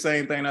tell you the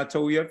same thing I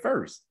told you at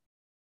first.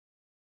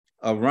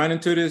 Run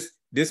into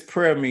this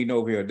prayer meeting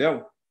over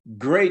here.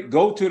 Great,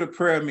 go to the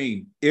prayer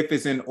meeting if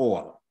it's in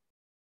order.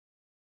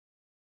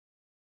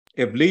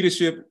 If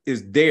leadership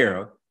is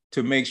there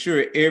to make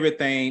sure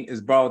everything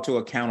is brought to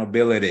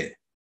accountability.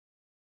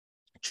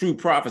 True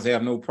prophets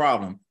have no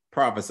problem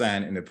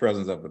prophesying in the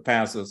presence of the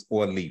pastors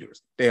or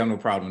leaders. They have no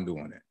problem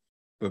doing that.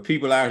 But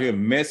people out here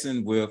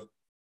messing with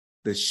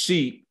the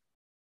sheep,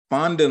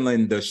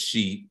 fondling the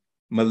sheep,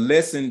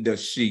 molesting the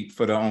sheep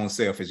for their own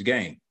selfish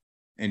gain.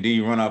 And then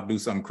you run off and do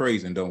something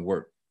crazy and don't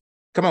work.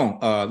 Come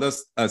on,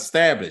 let's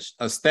establish.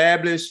 Let's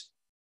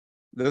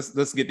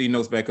get these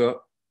notes back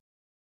up.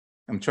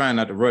 I'm trying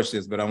not to rush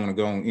this, but I want to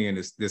go on in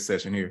this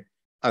session here.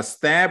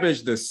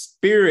 Establish the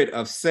spirit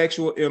of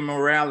sexual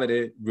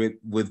immorality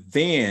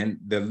within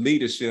the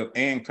leadership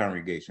and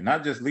congregation,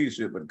 not just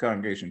leadership, but the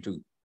congregation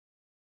too.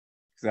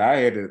 So I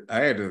had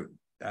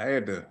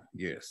to,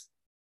 yes.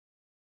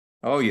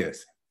 Oh,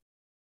 yes.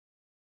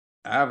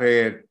 I've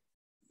had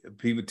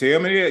people tell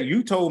me that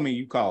you told me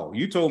you called.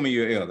 You told me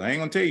you're elder. I ain't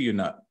gonna tell you you're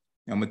not.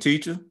 I'm a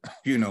teacher,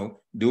 you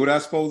know, do what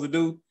I'm supposed to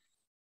do.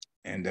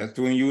 And that's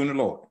between you and the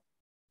Lord.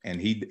 And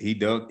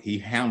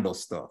he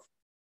handles stuff.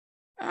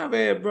 I've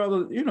had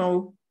brothers, you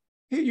know,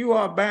 here you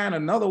are buying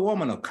another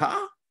woman a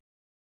car.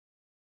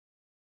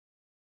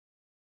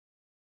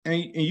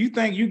 And you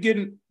think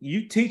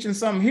you teaching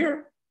something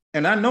here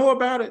and I know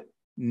about it?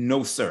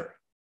 No, sir.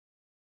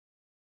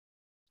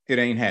 It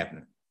ain't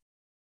happening.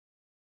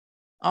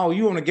 Oh,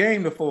 you on a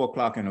game till 4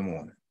 o'clock in the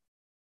morning.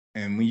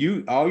 And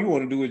when all you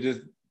want to do is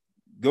just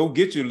go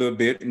get you a little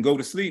bit and go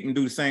to sleep and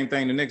do the same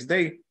thing the next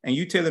day. And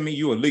you telling me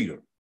you're a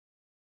leader.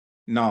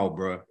 No,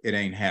 bro, it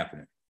ain't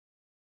happening.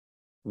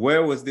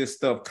 Where was this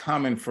stuff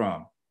coming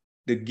from?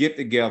 The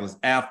get-togethers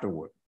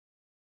afterward.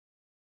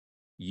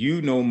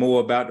 You know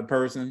more about the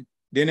person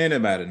than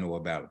anybody know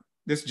about it.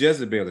 This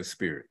Jezebel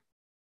spirit.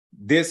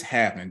 This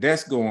happened.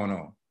 That's going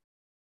on.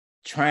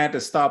 Trying to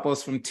stop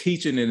us from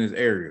teaching in this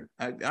area.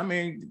 I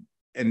mean,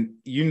 and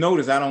you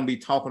notice I don't be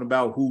talking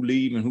about who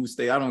leave and who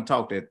stay. I don't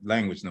talk that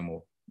language no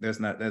more. That's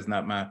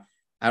not my,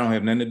 I don't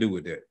have nothing to do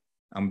with that.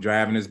 I'm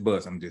driving this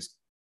bus. I'm just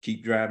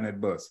keep driving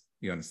that bus.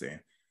 You understand?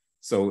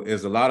 So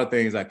there's a lot of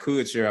things I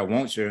could share, I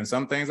won't share, and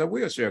some things I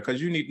will share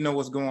because you need to know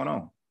what's going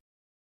on.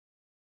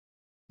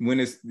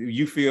 When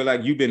you feel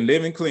like you've been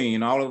living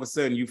clean, all of a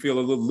sudden you feel a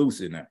little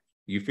loose in there.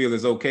 You feel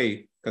it's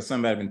okay because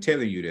somebody been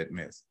telling you that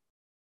mess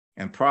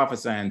and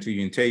prophesying to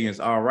you and tell you it's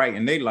all right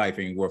and their life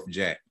ain't worth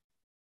jack.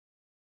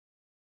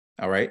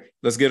 All right,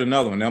 let's get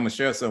another one. Now I'm gonna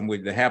share something with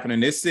you that happened in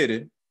this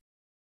city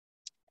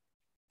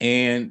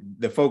and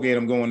the folk end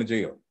up going to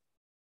jail.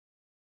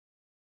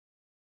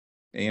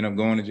 They end up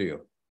going to jail.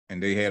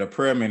 And they had a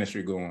prayer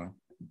ministry going.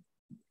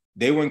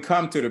 They wouldn't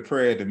come to the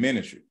prayer at the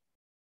ministry.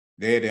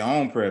 They had their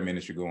own prayer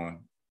ministry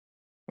going.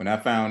 When I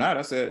found out,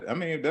 I said, I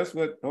mean, if that's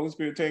what the Holy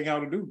Spirit telling y'all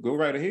to do, go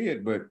right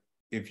ahead. But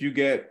if you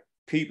get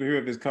people here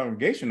of this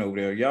congregation over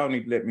there, y'all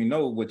need to let me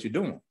know what you're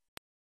doing.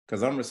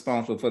 Because I'm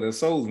responsible for their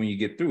souls when you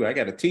get through. I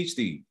got to teach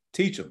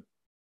them.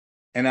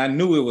 And I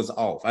knew it was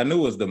off. I knew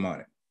it was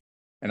demonic.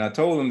 And I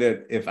told them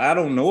that if I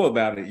don't know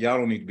about it, y'all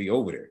don't need to be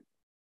over there.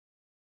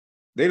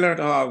 They learned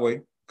the hard way.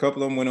 A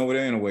couple of them went over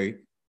there anyway.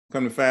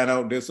 Come to find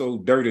out this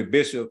old dirty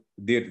bishop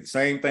did the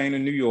same thing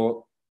in New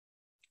York.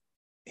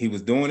 He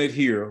was doing it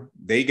here.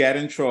 They got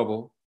in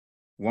trouble.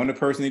 One of the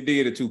person he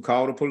did it to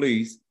called the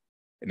police.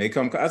 And they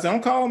come, I said,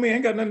 don't call me. I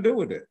ain't got nothing to do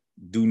with it.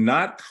 Do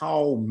not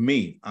call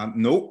me.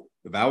 Nope.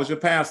 If I was your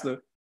pastor,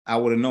 I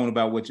would have known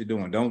about what you're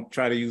doing. Don't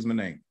try to use my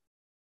name.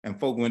 And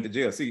folk went to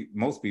jail. See,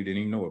 most people didn't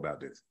even know about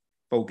this.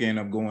 Folk end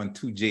up going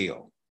to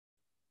jail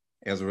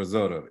as a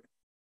result of it.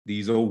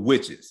 These old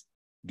witches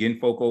getting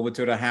folk over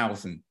to the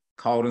house and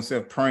call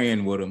themselves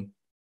praying with them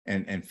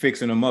and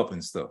fixing them up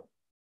and stuff.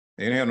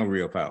 They didn't have no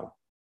real power.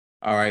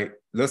 All right,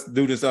 let's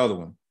do this other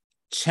one.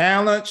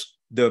 Challenge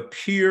the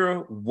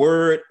pure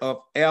word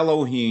of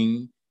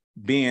Elohim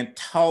being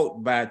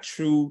taught by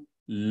true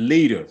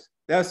leaders.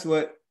 That's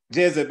what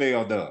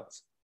Jezebel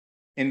does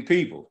in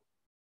people.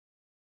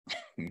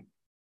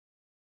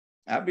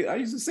 I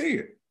used to see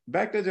it.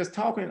 Back there just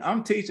talking,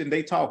 I'm teaching,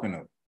 they talking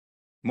them.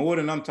 More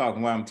than I'm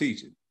talking while I'm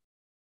teaching.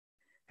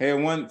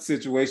 Had one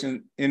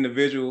situation,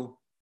 individual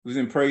was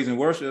in praise and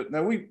worship.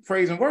 Now we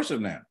praise and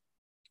worship now.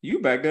 You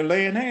back there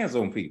laying hands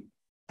on people.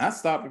 I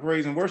stopped the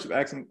praise and worship,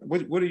 asking,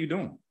 what are you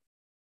doing?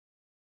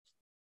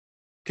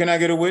 Can I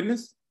get a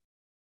witness?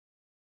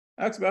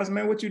 I said,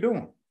 man, what you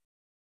doing?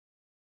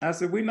 I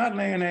said, we're not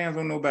laying hands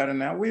on nobody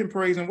now. We're in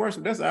praise and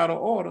worship. That's out of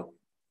order.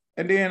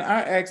 And then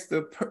I asked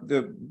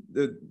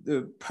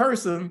the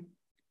person,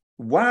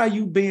 why are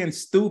you being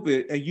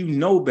stupid and you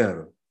know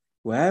better?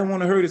 Well, I didn't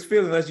want to hurt his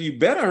feelings. I said, you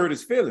better hurt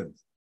his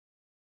feelings,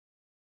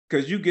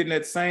 because you getting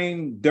that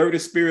same dirty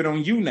spirit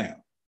on you now.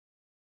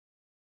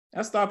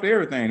 I stopped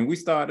everything and we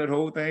started that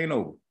whole thing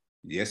over.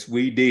 Yes,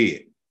 we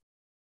did.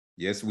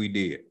 Yes, we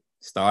did.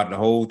 Started the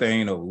whole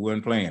thing over. We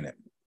weren't playing it.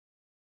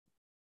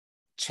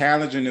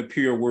 Challenging the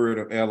pure word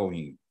of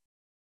Elohim.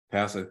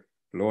 Pastor,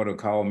 the Lord will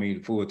call me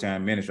to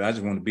full-time ministry. I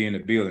just want to be in the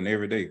building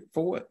every day.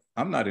 For what?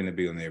 I'm not in the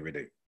building every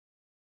day.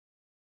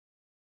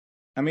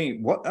 I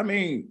mean, what? I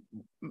mean,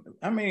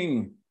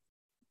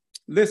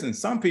 listen,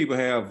 some people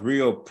have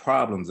real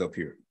problems up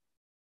here.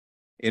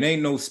 It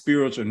ain't no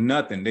spiritual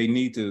nothing. They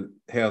need to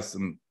have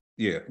some,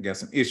 got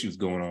some issues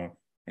going on.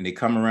 And they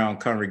come around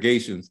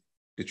congregations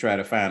to try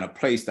to find a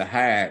place to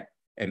hide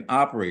and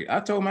operate. I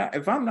told them,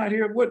 if I'm not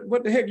here,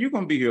 what the heck you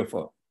going to be here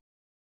for?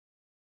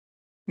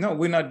 No,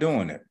 we're not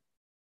doing that.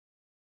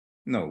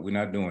 No, we're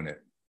not doing that.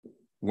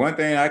 One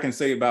thing I can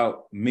say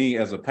about me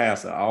as a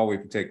pastor, I always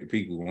protect the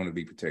people who want to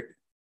be protected.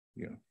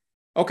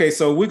 Okay,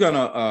 so we're going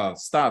to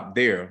stop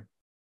there.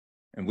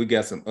 And we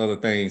got some other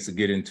things to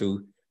get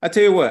into. I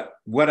tell you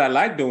what I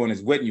like doing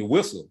is wetting your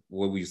whistle,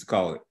 what we used to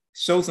call it.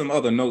 Show some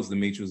other notes,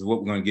 Demetrius, what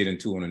we're going to get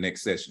into on the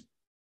next session.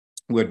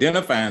 We're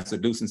identifying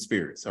seducing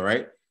spirits, all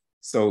right?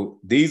 So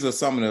these are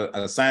some of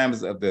the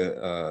assignments of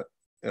the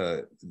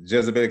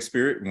Jezebelic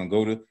spirit. We're going to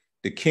go to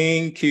the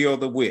king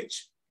killed the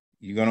witch.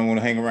 You're going to want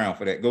to hang around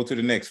for that. Go to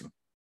the next one.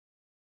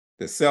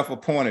 The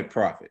self-appointed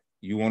prophet.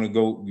 You're going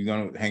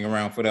to hang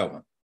around for that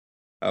one.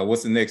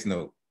 What's the next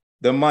note?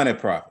 The money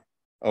prophet.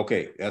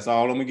 Okay, that's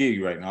all I'm going to give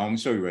you right now. I'm going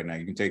to show you right now.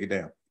 You can take it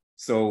down.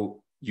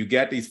 So you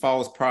got these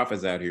false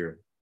prophets out here.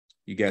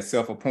 You got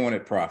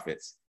self-appointed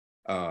prophets,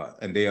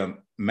 and they are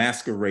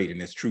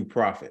masquerading as true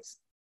prophets.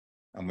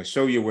 I'm going to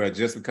show you where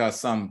just because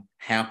something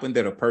happened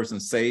that a person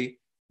say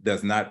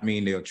does not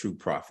mean they're a true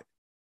prophet.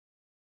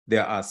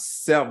 There are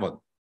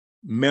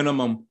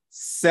minimum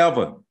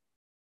seven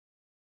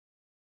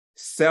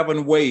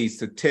ways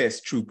to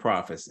test true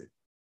prophecy.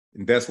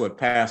 And that's what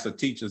pastor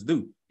teachers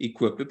do.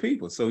 Equip the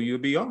people so you'll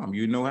be armed.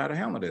 You know how to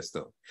handle that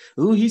stuff.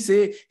 Ooh, he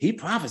said he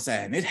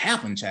prophesied and it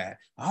happened, child.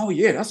 Oh,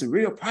 yeah, that's a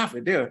real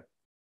prophet there.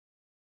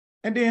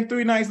 And then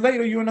 3 nights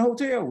later, you're in the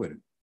hotel with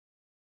him.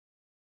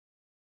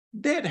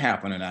 That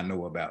happened and I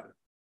know about it.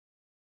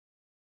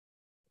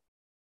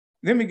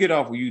 Let me get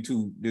off of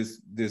YouTube,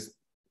 this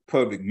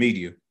public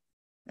media,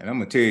 and I'm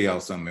going to tell y'all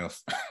something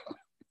else.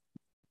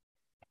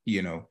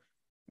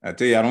 I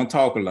tell you, I don't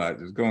talk a lot.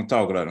 Just going to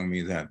talk a lot don't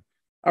mean that.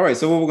 All right,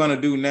 so what we're going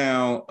to do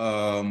now,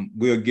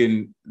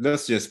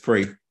 let's just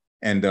pray,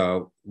 and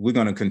we're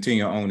going to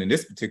continue on in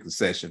this particular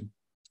session.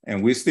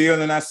 And we're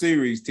still in our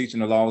series, Teaching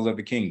the Laws of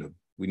the Kingdom.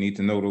 We need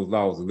to know those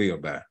laws to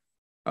live by.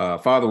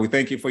 Father, we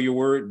thank you for your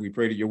word. We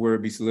pray that your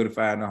word be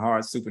solidified in our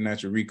hearts,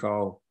 supernatural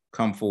recall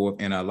come forth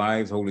in our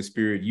lives. Holy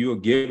Spirit, you are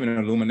giving an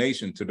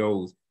illumination to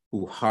those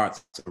whose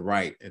hearts are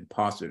right and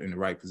postured in the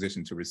right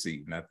position to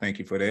receive. And I thank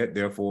you for that.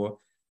 Therefore,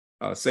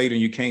 Satan,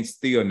 you can't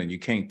steal nothing. You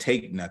can't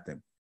take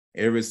nothing.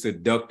 Every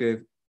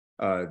seductive,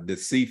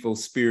 deceitful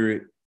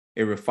spirit,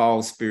 every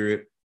false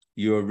spirit,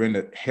 you are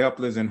rendered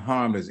helpless and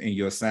harmless in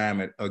your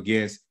assignment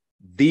against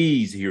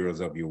these heroes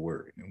of your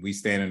word. And we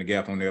stand in the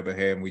gap on their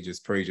behalf, and we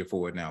just praise you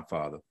for it now,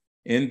 Father.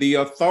 In the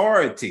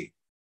authority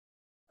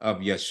of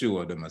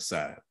Yeshua, the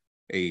Messiah.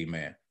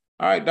 Amen.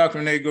 All right, Dr.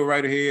 Renee, go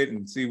right ahead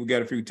and see. We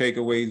got a few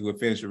takeaways. We'll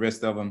finish the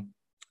rest of them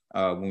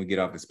when we get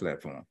off this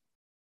platform.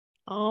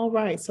 All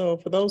right. So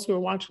for those who are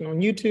watching on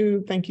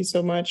YouTube, thank you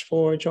so much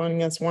for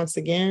joining us once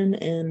again.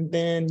 And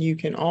then you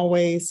can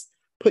always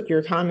put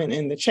your comment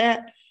in the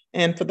chat.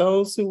 And for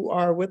those who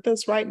are with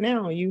us right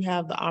now, you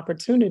have the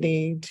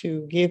opportunity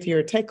to give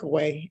your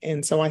takeaway.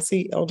 And so I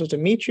see Elder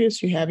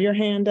Demetrius, you have your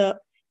hand up.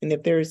 And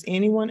if there's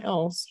anyone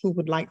else who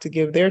would like to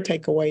give their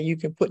takeaway, you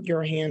can put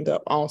your hand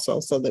up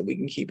also so that we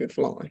can keep it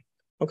flowing.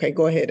 Okay,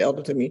 go ahead,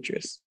 Elder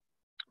Demetrius.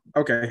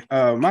 Okay,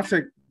 my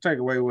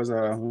takeaway was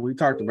when we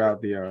talked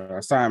about the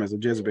assignments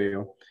of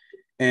Jezebel.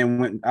 And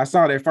when I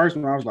saw that first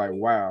one, I was like,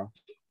 wow.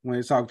 When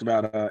it talked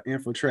about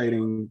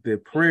infiltrating the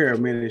prayer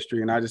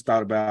ministry, and I just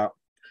thought about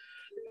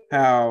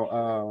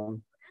how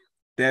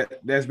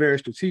that's very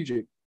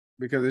strategic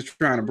because it's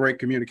trying to break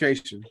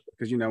communication.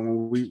 Because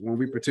when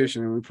we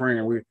petition and we pray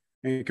and we're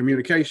in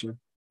communication,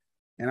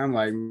 and I'm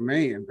like,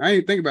 man, I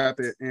didn't think about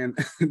that, and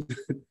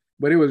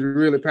but it was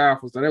really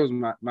powerful. So that was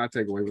my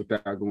takeaway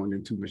without going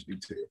into too much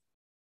detail.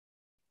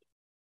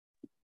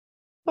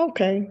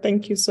 Okay,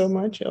 thank you so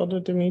much, Elder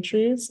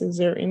Demetrius. Is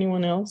there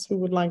anyone else who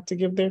would like to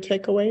give their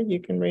takeaway?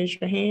 You can raise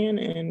your hand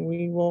and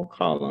we will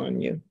call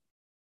on you.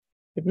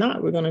 If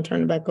not, we're going to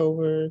turn it back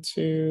over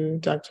to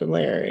Dr.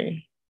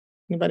 Larry.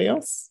 Anybody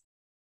else?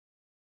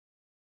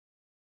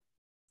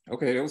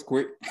 Okay, that was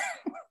quick.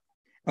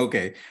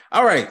 Okay.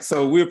 All right.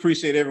 So we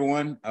appreciate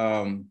everyone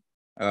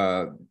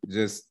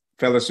just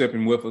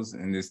fellowshipping with us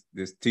in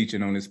this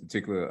teaching on this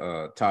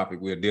particular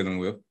topic we're dealing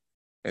with.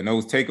 And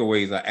those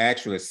takeaways are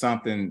actually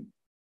something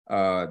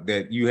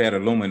that you had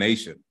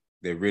illumination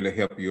that really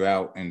help you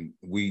out. And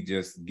we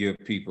just give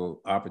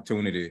people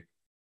opportunity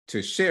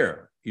to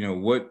share,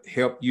 what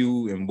helped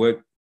you and what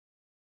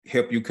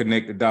helped you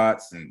connect the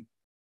dots and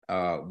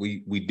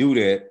we do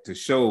that to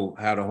show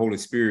how the Holy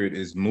Spirit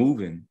is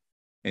moving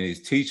and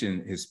he's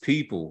teaching his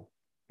people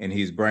and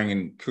he's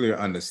bringing clear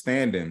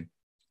understanding.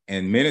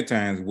 And many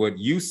times what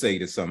you say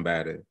to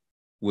somebody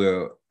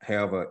will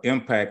have an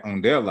impact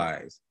on their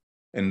lives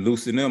and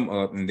loosen them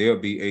up, and they'll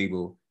be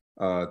able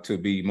to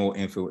be more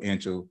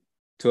influential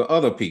to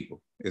other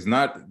people. It's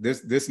not,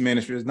 this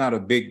ministry is not a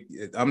big,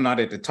 I'm not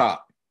at the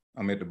top,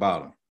 I'm at the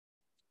bottom,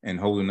 and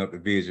holding up the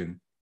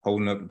vision,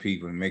 holding up the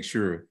people, and make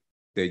sure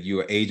that you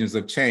are agents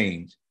of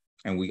change,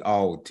 and we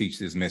all teach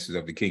this message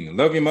of the kingdom.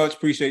 Love you much,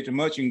 appreciate you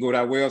much. You can go to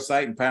our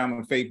website,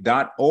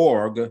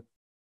 empowermentfaith.org,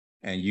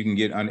 and you can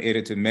get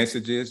unedited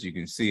messages. You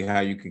can see how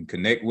you can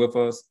connect with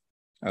us.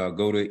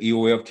 Go to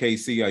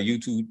EOFKC, our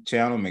YouTube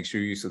channel. Make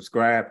sure you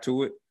subscribe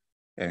to it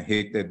and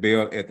hit that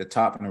bell at the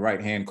top in the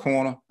right-hand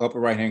corner, upper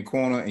right-hand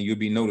corner, and you'll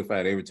be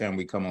notified every time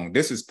we come on.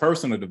 This is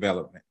personal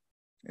development.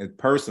 It's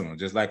personal,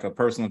 just like a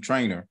personal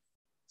trainer.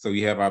 So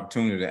you have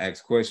opportunity to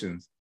ask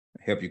questions,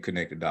 help you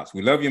connect the dots.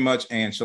 We love you much, and shalom.